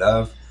absolutely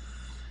love.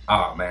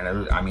 Oh man,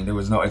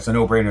 it's a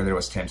no-brainer that it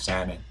was Tim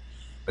Salmon.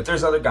 But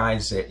there's other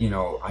guys that, you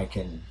know, I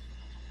can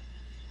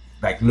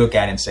like look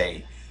at and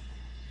say,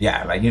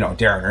 yeah, like, you know,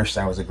 Darren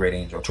Erstad was a great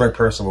Angel. Troy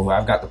Percival, who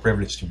I've got the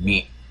privilege to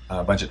meet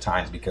a bunch of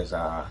times because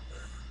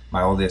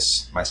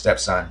my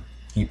stepson,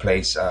 he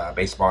plays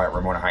baseball at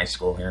Ramona High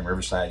School here in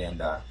Riverside,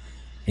 and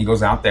he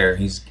goes out there.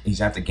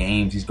 He's at the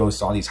games. He goes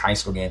to all these high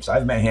school games. So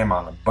I've met him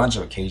on a bunch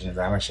of occasions.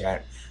 I've actually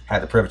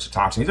had the privilege to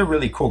talk to him. He's a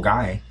really cool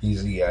guy.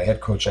 He's the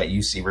head coach at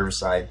UC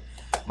Riverside,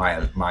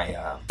 my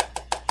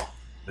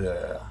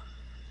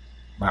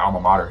alma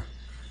mater.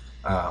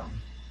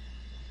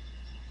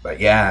 But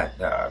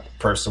yeah,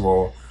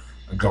 Percival,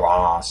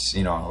 Gloss,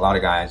 you know, a lot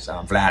of guys.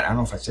 Vlad, I don't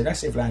know if did I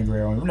say Vlad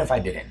Guerrero? Even if I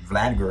didn't,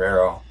 Vlad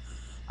Guerrero.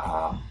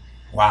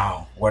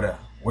 Wow, what a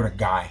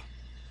guy.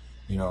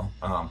 You know,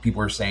 people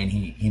were saying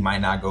he might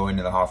not go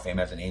into the Hall of Fame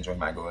as an Angel. He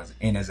might go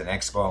in as an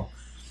Expo.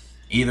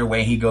 Either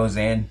way he goes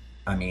in,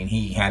 I mean,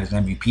 he had his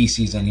MVP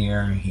season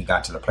here. He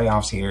got to the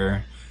playoffs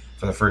here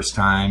for the first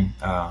time.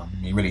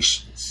 He really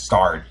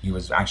starred. He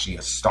was actually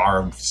a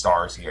star of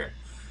stars here.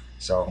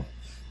 So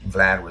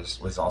Vlad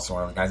was also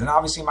one of the guys. And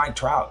obviously Mike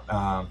Trout.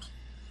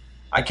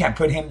 I can't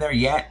put him there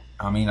yet.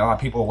 I mean, a lot of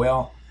people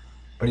will.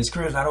 But his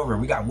career's not over.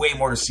 We got way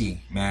more to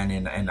see, man.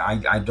 And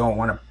I don't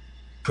want to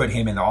put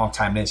him in the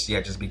all-time list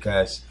yet just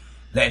because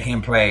let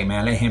him play,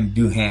 man. Let him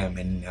do him.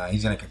 And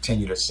he's going to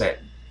continue to set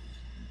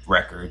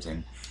records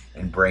and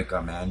break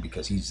them, man,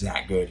 because he's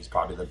that good. He's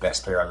probably the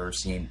best player I've ever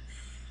seen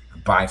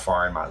by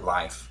far in my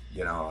life.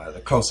 You know, the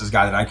closest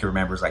guy that I can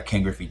remember is like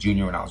Ken Griffey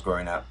Jr. when I was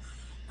growing up.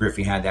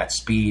 Griffey had that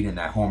speed and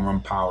that home run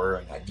power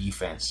and that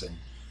defense,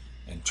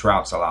 and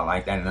Trout's a lot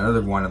like that. And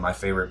another one of my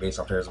favorite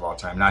baseball players of all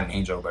time, not an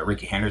Angel, but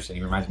Ricky Henderson.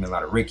 He reminds me a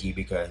lot of Ricky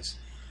because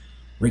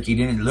Ricky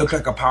didn't look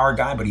like a power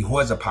guy, but he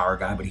was a power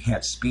guy. But he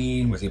had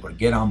speed, was able to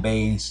get on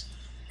base,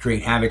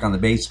 create havoc on the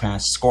base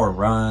pass, score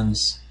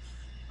runs.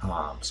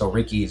 So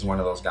Ricky is one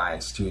of those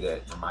guys too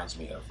that reminds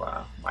me of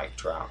Mike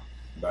Trout.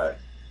 But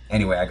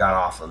anyway, I got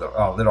off a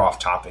little off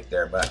topic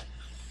there, but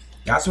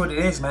that's what it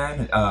is,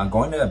 man.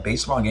 Going to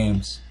baseball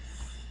games,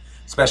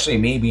 especially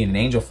me being an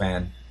Angel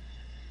fan,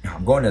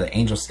 going to the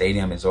Angel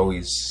Stadium is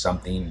always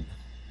something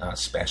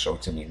special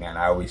to me, man.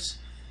 I always,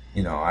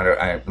 you know,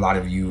 a lot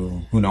of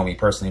you who know me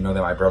personally know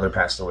that my brother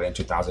passed away in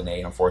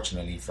 2008,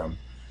 unfortunately, from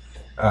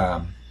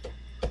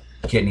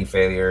kidney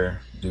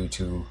failure due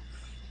to,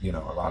 you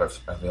know, a lot of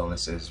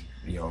illnesses,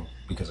 you know,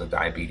 because of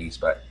diabetes.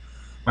 But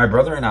my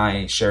brother and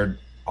I shared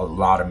a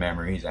lot of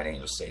memories at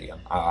Angel Stadium.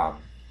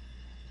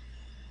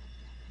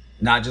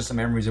 Not just the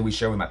memories that we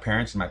shared with my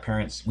parents. And my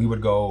parents, we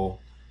would go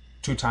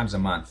 2 times a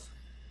month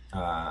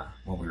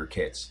when we were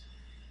kids.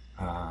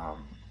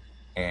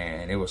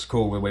 And it was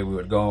cool the way we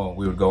would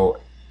go.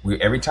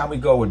 Every time we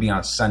go would be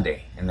on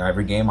Sunday. And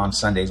every game on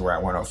Sundays were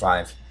at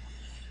 105.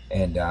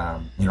 And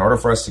in order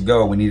for us to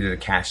go, we needed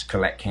to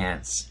collect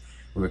cans.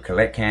 We would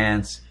collect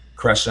cans,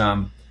 crush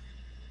them,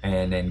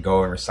 and then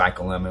go and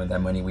recycle them. And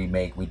that money we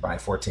make, we'd buy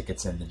 4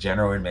 tickets in the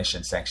general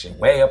admission section,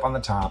 way up on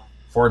the top,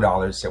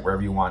 $4, sit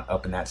wherever you want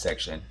up in that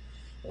section,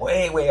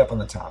 way up on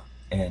the top.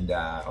 And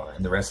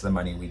the rest of the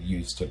money we'd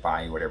use to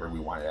buy whatever we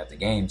wanted at the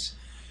games.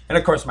 And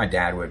of course, my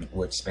dad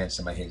would spend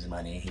some of his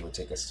money. He would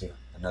take us to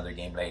another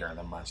game later in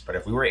the month. But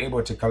if we were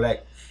able to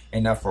collect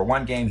enough for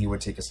one game, he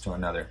would take us to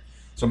another.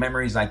 So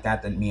memories like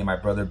that me and my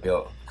brother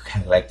built,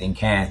 collecting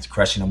cans,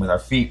 crushing them with our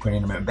feet,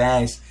 putting them in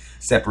bags,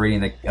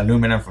 separating the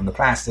aluminum from the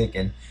plastic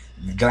and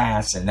the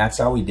glass, and that's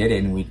how we did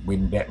it. And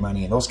we'd bet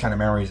money, and those kind of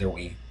memories that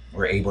we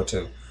were able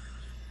to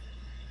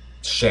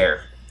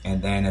share.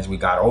 And then as we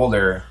got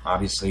older,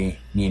 obviously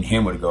me and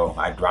him would go.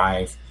 I'd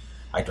drive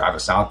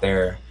us out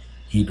there.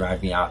 He'd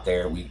drive me out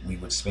there. We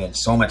would spend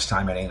so much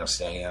time at Angel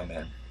Stadium,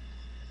 and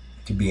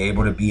to be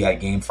able to be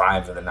at Game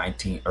 5 of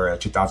the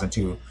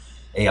 2002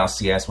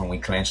 ALCS when we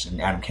clinched and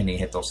Adam Kennedy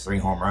hit those 3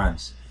 home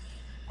runs.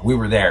 We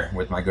were there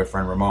with my good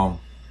friend Ramon,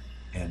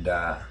 and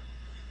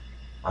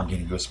I'm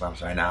getting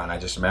goosebumps right now. And I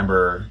just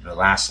remember the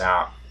last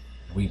out,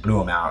 we blew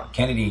him out.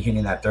 Kennedy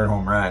hitting that 3rd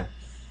home run.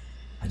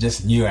 I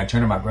just knew. I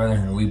turned to my brother,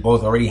 and we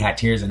both already had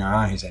tears in our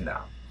eyes. And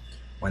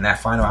when that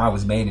final out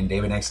was made and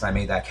David Exley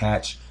made that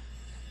catch,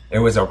 it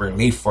was a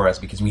relief for us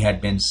because we had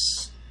been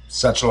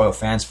such loyal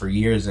fans for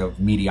years of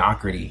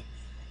mediocrity.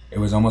 It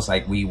was almost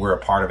like we were a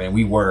part of it.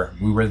 We were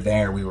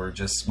there.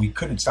 We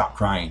couldn't stop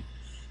crying.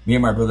 Me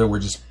and my brother were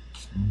just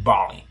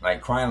bawling,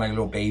 like crying like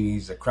little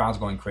babies. The crowd's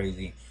going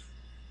crazy.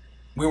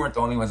 We weren't the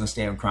only ones in the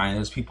stadium crying. There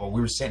was people.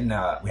 We were sitting.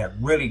 We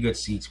had really good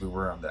seats. We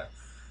were on the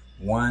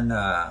one.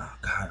 I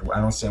don't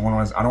want to say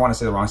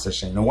the wrong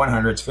section. The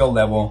 100s, field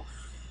level.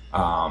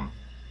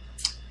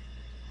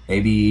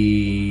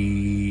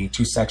 Maybe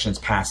 2 sections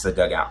past the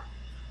dugout.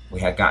 We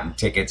had gotten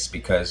tickets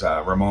because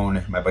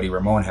my buddy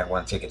Ramon, had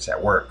won tickets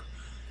at work.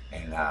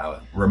 And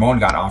Ramon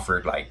got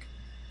offered like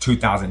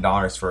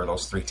 $2,000 for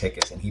those 3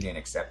 tickets, and he didn't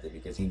accept it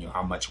because he knew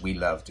how much we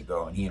loved to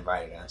go, and he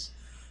invited us.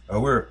 But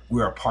we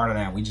were a part of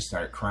that. We just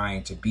started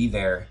crying to be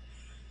there.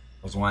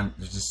 It was it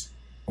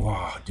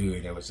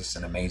was just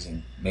an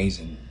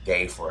amazing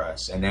day for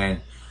us. And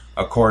then,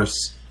 of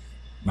course,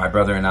 my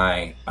brother and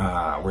I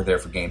were there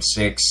for Game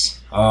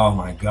 6. Oh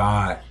my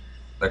God,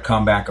 the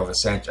comeback of a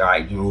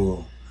century!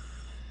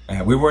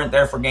 And we weren't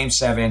there for Game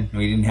 7.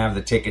 We didn't have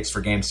the tickets for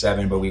Game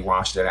 7, but we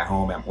watched it at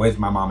home with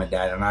my mom and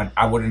dad. And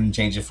I wouldn't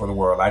change it for the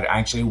world. I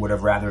actually would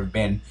have rather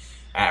been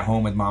at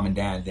home with mom and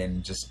dad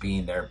than just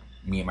being there,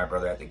 me and my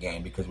brother at the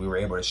game, because we were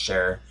able to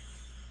share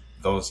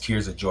those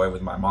tears of joy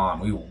with my mom.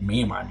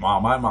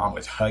 My mom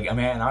was hugging.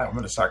 Man, I'm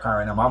going to start crying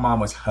right now. My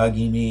mom was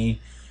hugging me,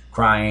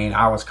 crying.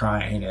 I was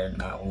crying.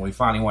 And when we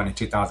finally won in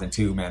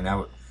 2002, man, that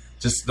was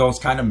just those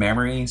kind of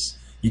memories.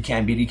 You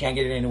can't get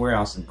it anywhere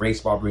else, and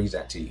baseball brings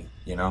that to you,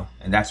 you know?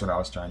 And that's what I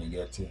was trying to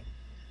get to.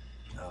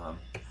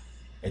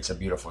 It's a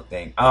beautiful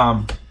thing.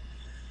 All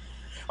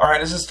right,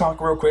 let's just talk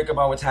real quick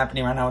about what's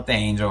happening right now with the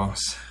Angels.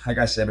 Like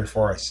I said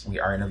before,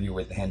 our interview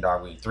with the Hen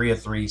Dog, we 3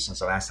 of 3 since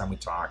the last time we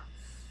talked.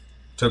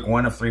 Took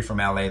 1 of 3 from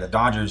LA. The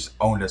Dodgers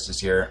owned us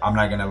this year. I'm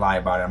not going to lie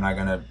about it. I'm not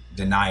going to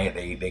deny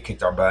it. They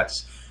kicked our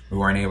butts. We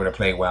weren't able to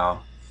play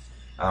well.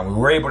 We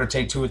were able to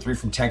take 2 or 3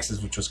 from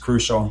Texas, which was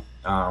crucial.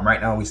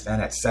 Right now we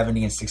stand at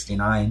 70 and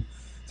 69,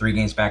 3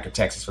 games back of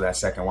Texas for that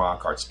second wild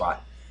card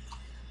spot.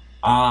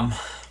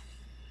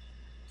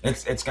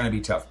 It's going to be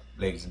tough,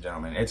 ladies and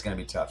gentlemen. It's going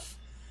to be tough.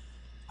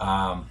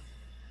 Oh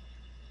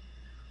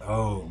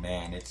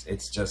man,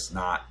 it's just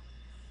not.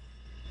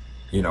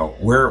 You know,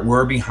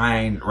 we're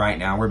behind right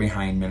now. We're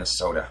behind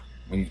Minnesota.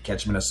 We need to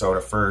catch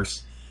Minnesota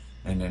first,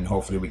 and then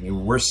hopefully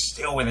we're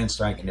still within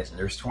striking distance.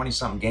 There's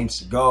 20-something games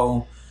to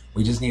go.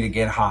 We just need to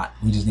get hot.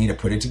 We just need to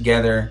put it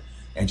together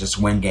and just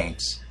win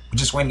games. We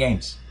just win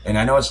games. And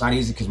I know it's not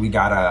easy because we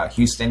got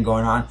Houston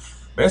going on,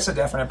 but it's a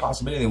definite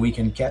possibility that we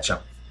can catch them.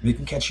 We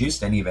can catch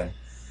Houston even.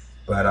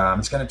 But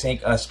it's going to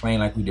take us playing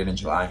like we did in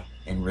July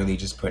and really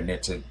just putting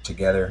it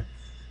together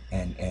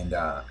and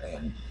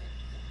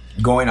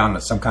going on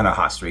some kind of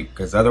hot streak,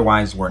 because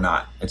otherwise we're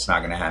not. It's not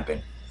going to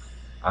happen.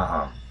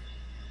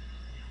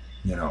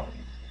 You know,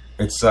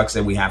 it sucks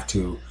that we have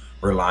to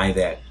rely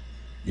that,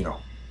 you know,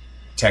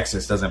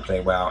 Texas doesn't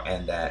play well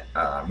and that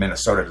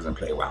Minnesota doesn't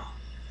play well.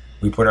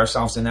 We put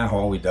ourselves in that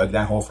hole. We dug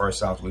that hole for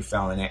ourselves. We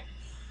fell in it.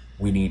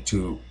 We need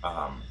to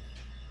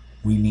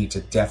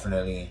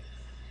definitely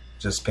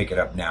just pick it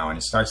up now. And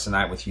it starts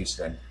tonight with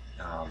Houston.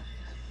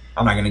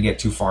 I'm not going to get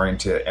too far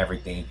into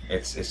everything.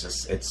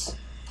 It's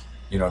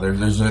you know,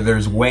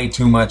 there's way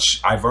too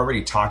much. I've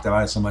already talked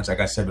about it so much. Like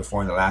I said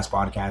before in the last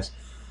podcast,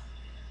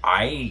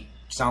 I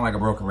sound like a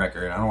broken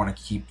record. I don't want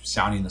to keep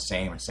sounding the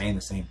same and saying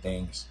the same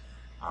things.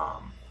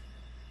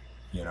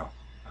 You know,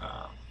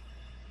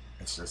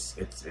 it's just,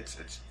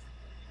 it's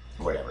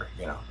whatever,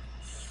 you know.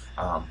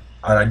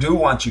 What I do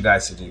want you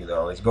guys to do,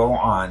 though, is go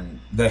on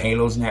the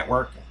Halos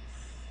Network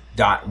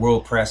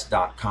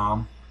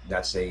 .worldpress.com.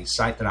 That's a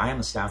site that I am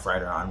a staff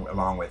writer on,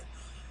 along with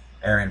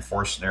Aaron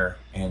Forstner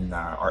and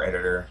our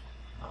editor,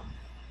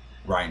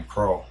 Ryan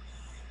Crow.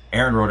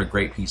 Aaron wrote a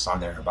great piece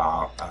on there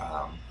about,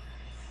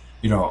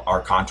 you know,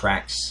 our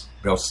contracts,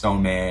 Bill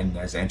Stoneman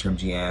as interim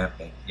GM,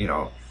 and, you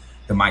know,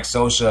 the Mike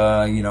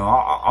Scioscia, you know,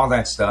 all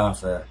that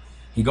stuff.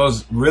 He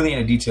goes really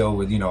into detail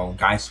with, you know,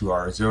 guys who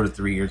are 0 to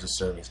 3 years of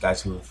service,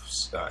 guys who have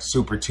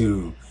Super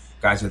 2,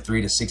 guys with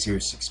 3 to 6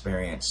 years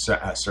experience,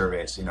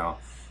 service, you know.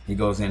 He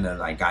goes into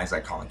like guys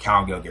like Colin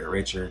Cowgill, Garrett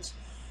Richards,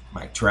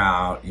 Mike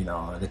Trout, you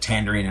know, the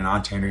tendering and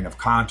non-tendering of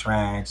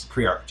contracts,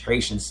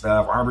 pre-arbitration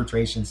stuff,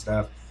 arbitration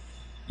stuff.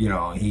 You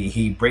know,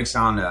 he breaks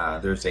down,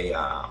 there's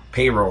a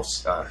payroll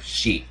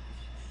sheet.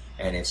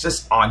 And it's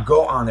just,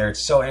 go on there.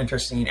 It's so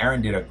interesting.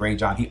 Aaron did a great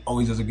job. He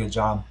always does a good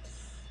job.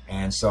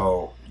 And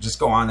so just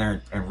go on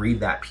there and read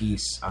that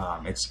piece.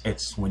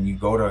 It's when you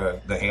go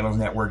to the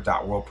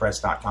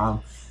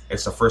halosnetwork.worldpress.com,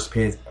 it's the first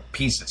piece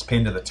that's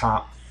pinned to the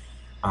top.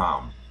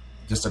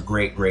 Just a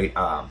great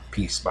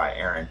piece by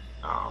Aaron.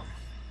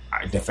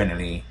 I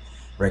definitely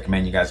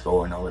recommend you guys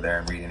going over there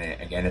and reading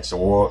it again. It's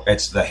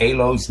the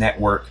Halos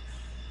Network,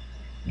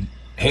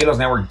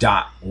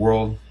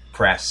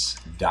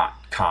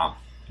 halosnetwork.worldpress.com.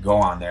 Go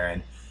on there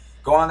and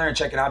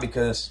check it out,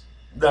 because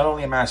not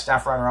only am I a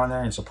staff writer on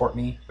there and support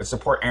me, but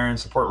support Aaron,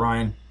 support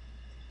Ryan.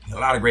 A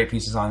lot of great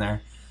pieces on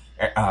there.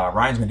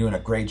 Ryan's been doing a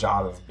great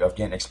job of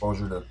getting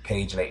exposure to the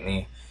page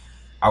lately.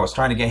 I was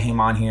trying to get him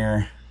on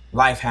here.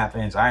 Life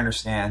happens. I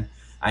understand.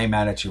 I ain't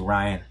mad at you,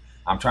 Ryan.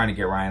 I'm trying to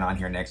get Ryan on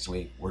here next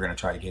week. We're going to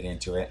try to get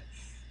into it.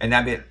 And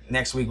that bit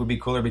next week would be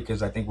cooler,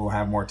 because I think we'll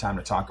have more time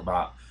to talk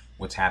about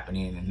what's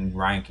happening, and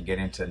Ryan can get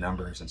into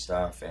numbers and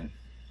stuff and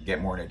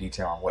get more into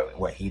detail on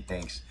what he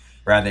thinks,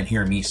 rather than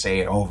hear me say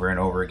it over and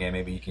over again.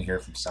 Maybe you can hear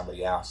it from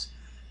somebody else.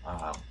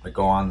 But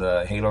go on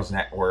the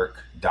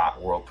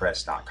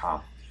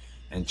halosnetwork.worldpress.com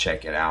and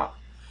check it out.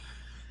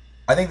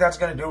 I think that's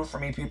going to do it for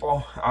me,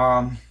 people.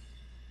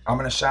 I'm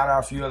going to shout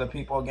out a few other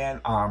people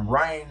again.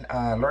 Ryan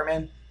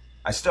Lerman,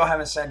 I still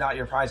haven't sent out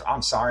your prize.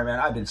 I'm sorry, man.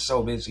 I've been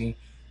so busy.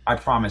 I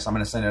promise I'm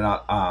going to send it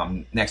out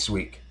next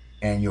week,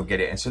 and you'll get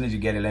it. As soon as you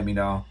get it, let me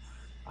know.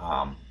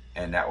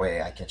 And that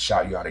way I can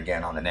shout you out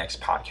again on the next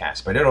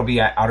podcast. But it'll be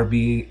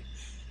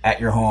at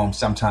your home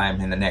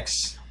sometime in the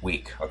next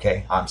week,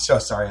 okay? I'm so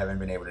sorry I haven't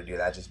been able to do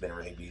that. I've just been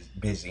really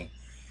busy.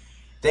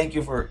 Thank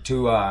you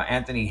to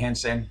Anthony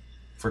Henson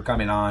for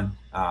coming on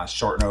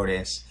short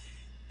notice,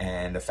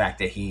 and the fact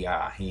that he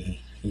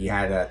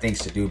had things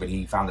to do, but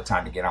he found the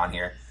time to get on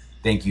here.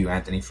 Thank you,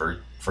 Anthony, for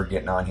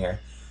getting on here.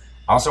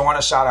 I also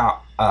want to shout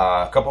out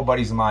a couple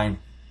buddies of mine.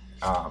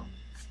 I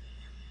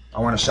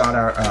want to shout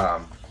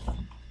out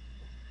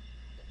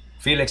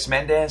Felix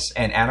Mendez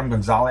and Adam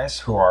Gonzalez,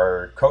 who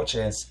are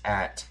coaches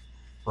at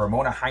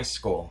Ramona High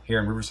School here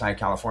in Riverside,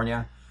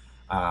 California.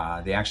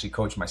 They actually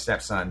coach my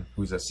stepson,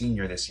 who's a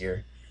senior this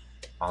year,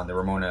 on the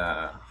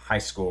Ramona High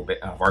School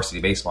varsity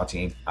baseball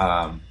team.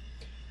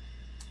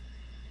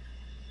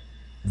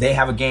 They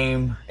have a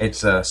game.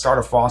 It's a start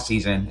of fall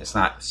season. It's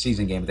not a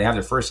season game, but they have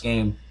their first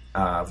game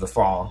of the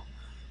fall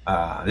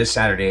this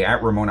Saturday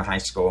at Ramona High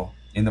School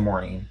in the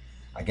morning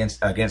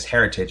against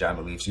Heritage, I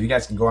believe. So you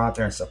guys can go out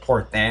there and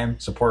support them,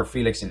 support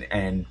Felix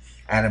and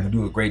Adam, who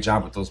do a great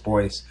job with those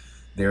boys.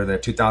 They're the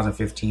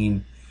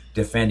 2015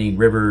 defending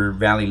River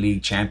Valley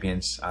League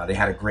champions. They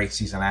had a great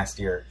season last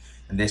year,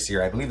 and this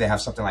year I believe they have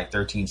something like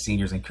 13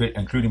 seniors,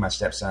 including my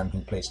stepson,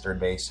 who plays third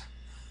base,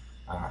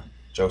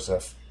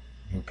 Joseph,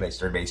 who plays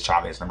third base,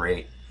 Chavez, number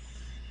 8.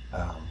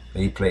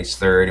 He plays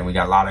third, and we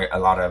got a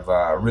lot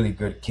of really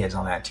good kids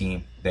on that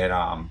team that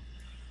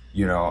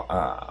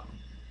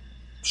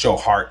show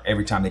heart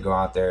every time they go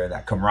out there.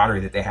 That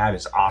camaraderie that they have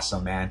is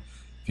awesome, man.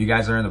 If you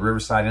guys are in the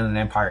Riverside, Inland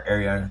Empire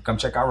area, come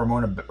check out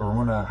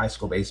Ramona High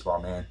School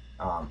baseball, man,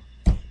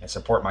 and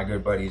support my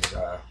good buddies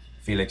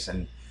Felix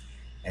and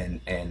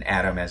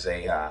Adam as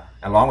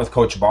along with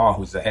Coach Ball,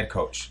 who's the head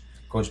coach.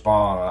 Coach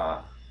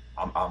Ball,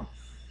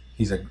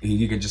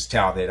 you can just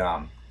tell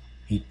that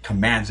he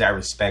commands that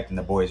respect, and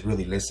the boys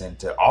really listen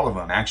to all of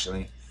them.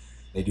 Actually,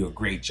 they do a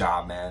great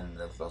job, man.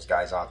 Those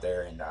guys out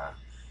there, and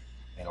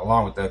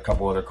along with a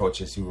couple other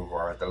coaches who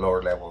are at the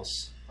lower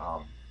levels,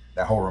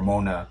 that whole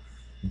Ramona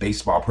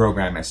baseball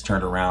program has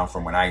turned around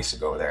from when I used to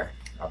go there.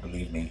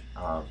 Believe me.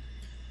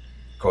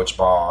 Coach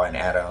Ball and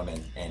Adam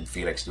and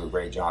Felix do a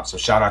great job. So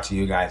shout out to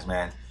you guys,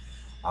 man.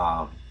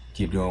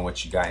 Keep doing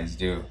what you guys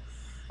do.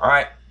 All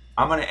right,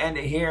 I'm going to end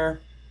it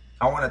here.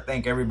 I want to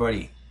thank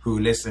everybody who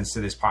listens to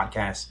this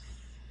podcast.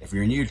 If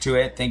you're new to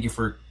it, thank you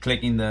for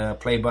clicking the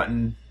play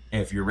button.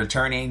 If you're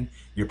returning,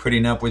 you're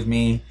putting up with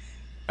me,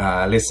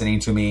 listening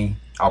to me.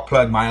 I'll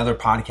plug my other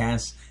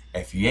podcasts.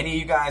 If any of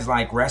you guys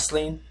like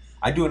wrestling,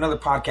 I do another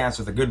podcast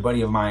with a good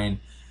buddy of mine.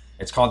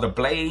 It's called the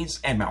Blaze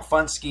and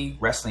Malfunsky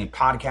Wrestling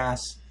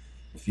Podcast.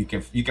 If you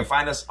can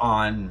find us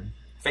on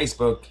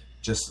Facebook.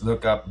 Just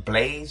look up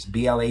Blaze,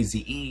 Blaze,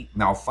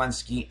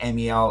 Malfunsky,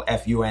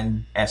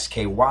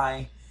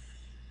 Melfunsky,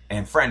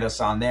 and friend us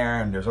on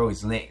there. And there's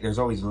always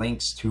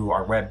links to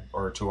our web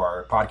or to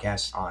our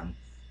podcast on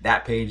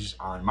that page.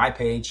 On my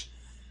page,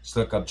 just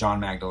look up John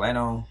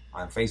Magdaleno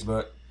on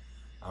Facebook,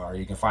 or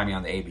you can find me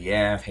on the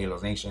ABF,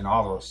 Halos Nation,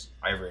 all those,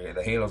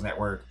 the Halos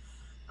Network,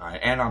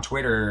 and on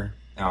Twitter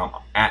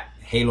at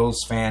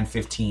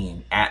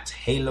HalosFan15, at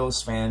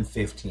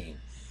HalosFan15.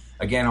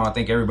 Again, I want to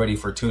thank everybody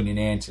for tuning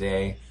in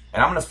today.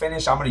 And I'm going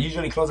to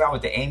usually close out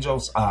with the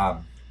Angels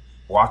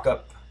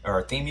walk-up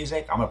or theme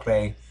music. I'm going to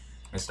play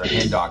Mr.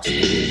 Hendog's theme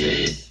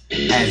music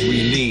as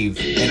we leave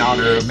in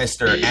honor of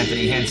Mr.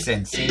 Anthony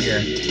Henson,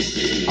 Sr.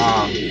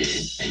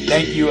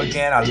 Thank you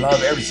again. I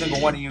love every single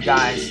one of you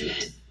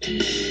guys.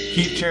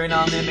 Keep cheering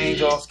on them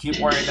Angels. Keep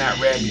wearing that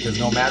red, because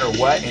no matter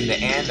what, in the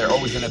end, they're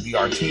always going to be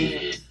our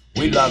team.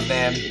 We love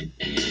them.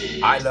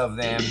 I love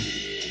them.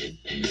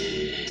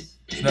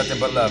 It's nothing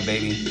but love,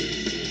 baby.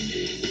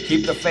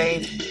 Keep the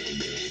faith.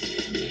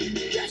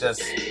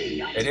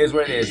 It is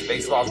what it is.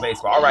 Baseball's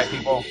baseball. All right,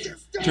 people.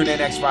 Tune in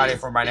next Friday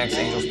for my next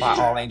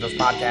All Angels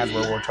podcast,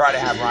 where we'll try to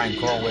have Ryan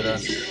Kroll with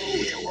us.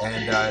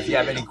 And if you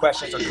have any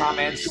questions or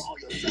comments,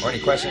 or any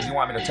questions you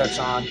want me to touch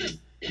on,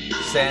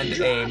 send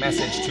a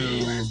message to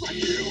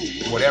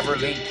whatever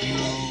link you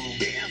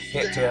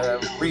hit to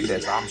read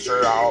this. To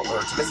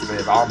listen to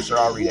this. I'm sure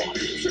I'll read it.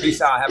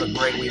 Peace out. Have a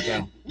great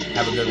weekend.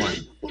 Have a good one.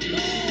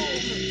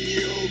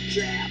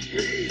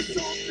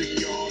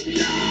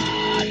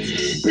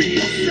 Be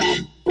yourself,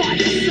 by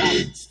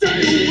yourself,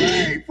 stay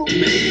away from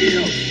me.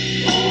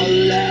 A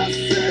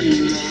lesson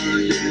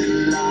learned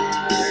in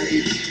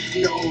life,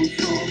 no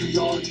from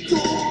the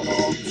dawn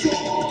of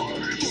time.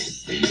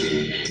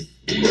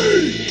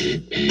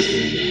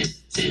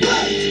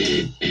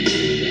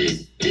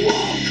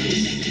 Walk,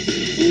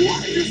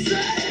 what you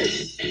say?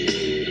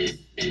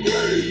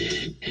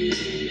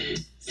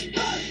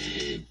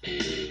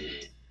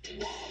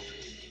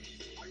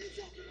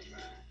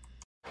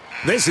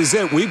 This is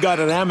it. We've got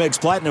an Amex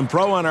Platinum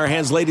Pro on our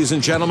hands, ladies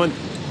and gentlemen.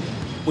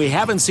 We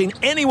haven't seen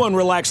anyone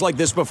relax like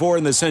this before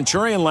in the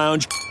Centurion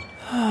Lounge.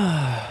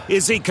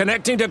 Is he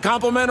connecting to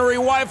complimentary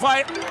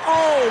Wi-Fi?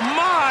 Oh,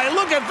 my!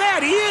 Look at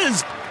that! He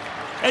is!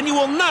 And you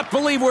will not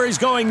believe where he's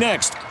going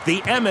next. The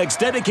Amex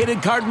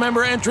dedicated card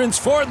member entrance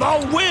for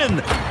the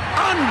win!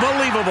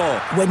 Unbelievable!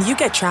 When you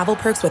get travel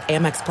perks with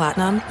Amex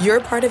Platinum,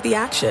 you're part of the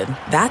action.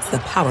 That's the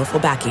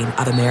powerful backing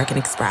of American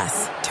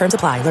Express. Terms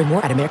apply. Learn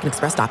more at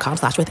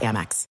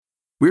americanexpress.com/withAmex.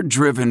 We're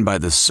driven by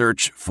the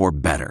search for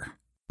better.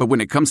 But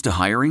when it comes to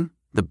hiring,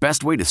 the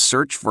best way to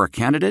search for a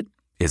candidate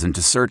isn't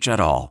to search at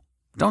all.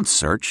 Don't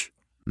search.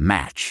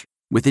 Match.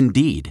 With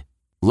Indeed.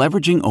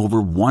 Leveraging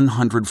over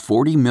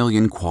 140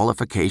 million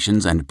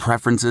qualifications and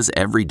preferences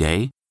every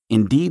day,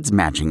 Indeed's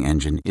matching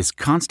engine is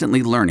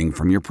constantly learning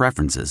from your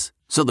preferences.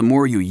 So the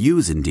more you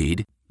use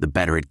Indeed, the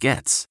better it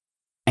gets.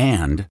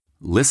 And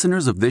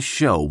listeners of this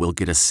show will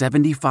get a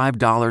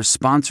 $75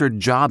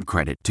 sponsored job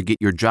credit to get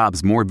your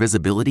jobs more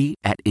visibility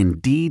at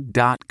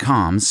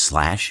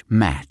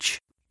Indeed.com/match.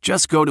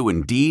 Just go to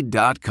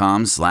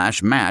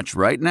Indeed.com/match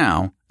right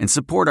now and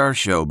support our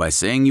show by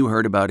saying you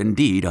heard about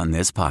Indeed on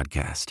this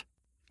podcast.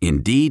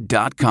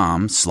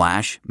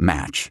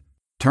 Indeed.com/match.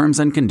 Terms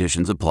and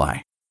conditions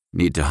apply.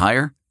 Need to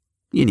hire?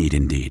 You need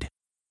Indeed.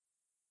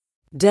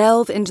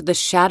 Delve into the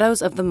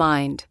shadows of the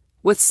mind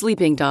with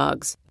Sleeping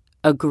Dogs,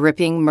 a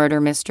gripping murder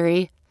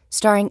mystery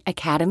starring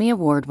Academy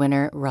Award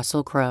winner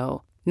Russell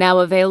Crowe. Now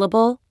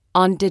available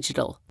on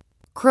digital.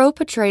 Crowe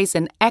portrays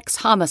an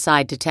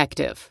ex-homicide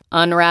detective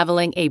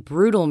unraveling a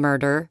brutal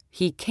murder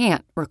he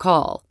can't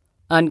recall.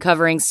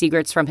 Uncovering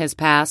secrets from his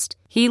past,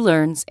 he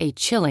learns a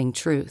chilling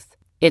truth.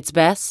 It's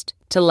best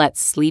to let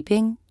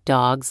sleeping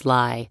dogs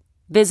lie.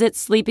 Visit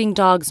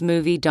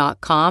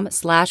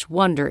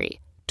sleepingdogsmovie.com/Wondery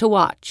to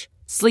watch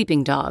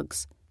Sleeping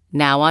Dogs,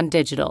 now on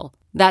digital.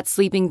 That's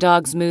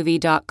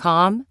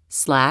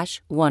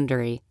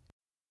sleepingdogsmovie.com/Wondery.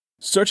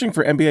 Searching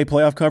for NBA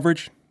playoff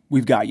coverage?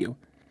 We've got you.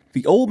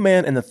 The Old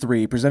Man and the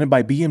Three, presented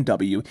by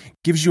BMW,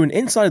 gives you an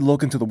inside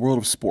look into the world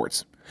of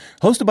sports.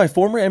 Hosted by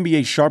former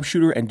NBA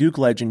sharpshooter and Duke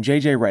legend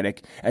J.J. Redick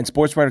and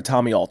sports writer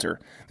Tommy Alter,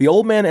 The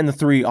Old Man and the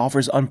Three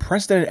offers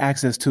unprecedented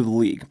access to the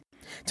league.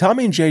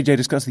 Tommy and JJ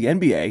discuss the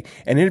NBA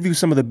and interview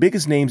some of the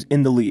biggest names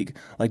in the league,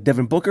 like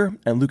Devin Booker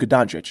and Luka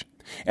Doncic.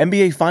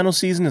 NBA final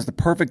season is the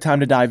perfect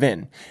time to dive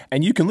in,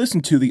 and you can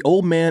listen to The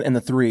Old Man and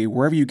the Three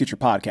wherever you get your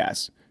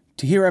podcasts.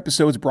 to hear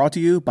episodes brought to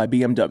you by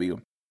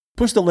BMW.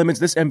 Push the limits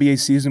this NBA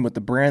season with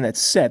the brand that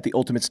set the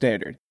ultimate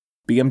standard.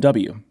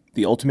 BMW,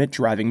 the ultimate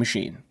driving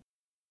machine.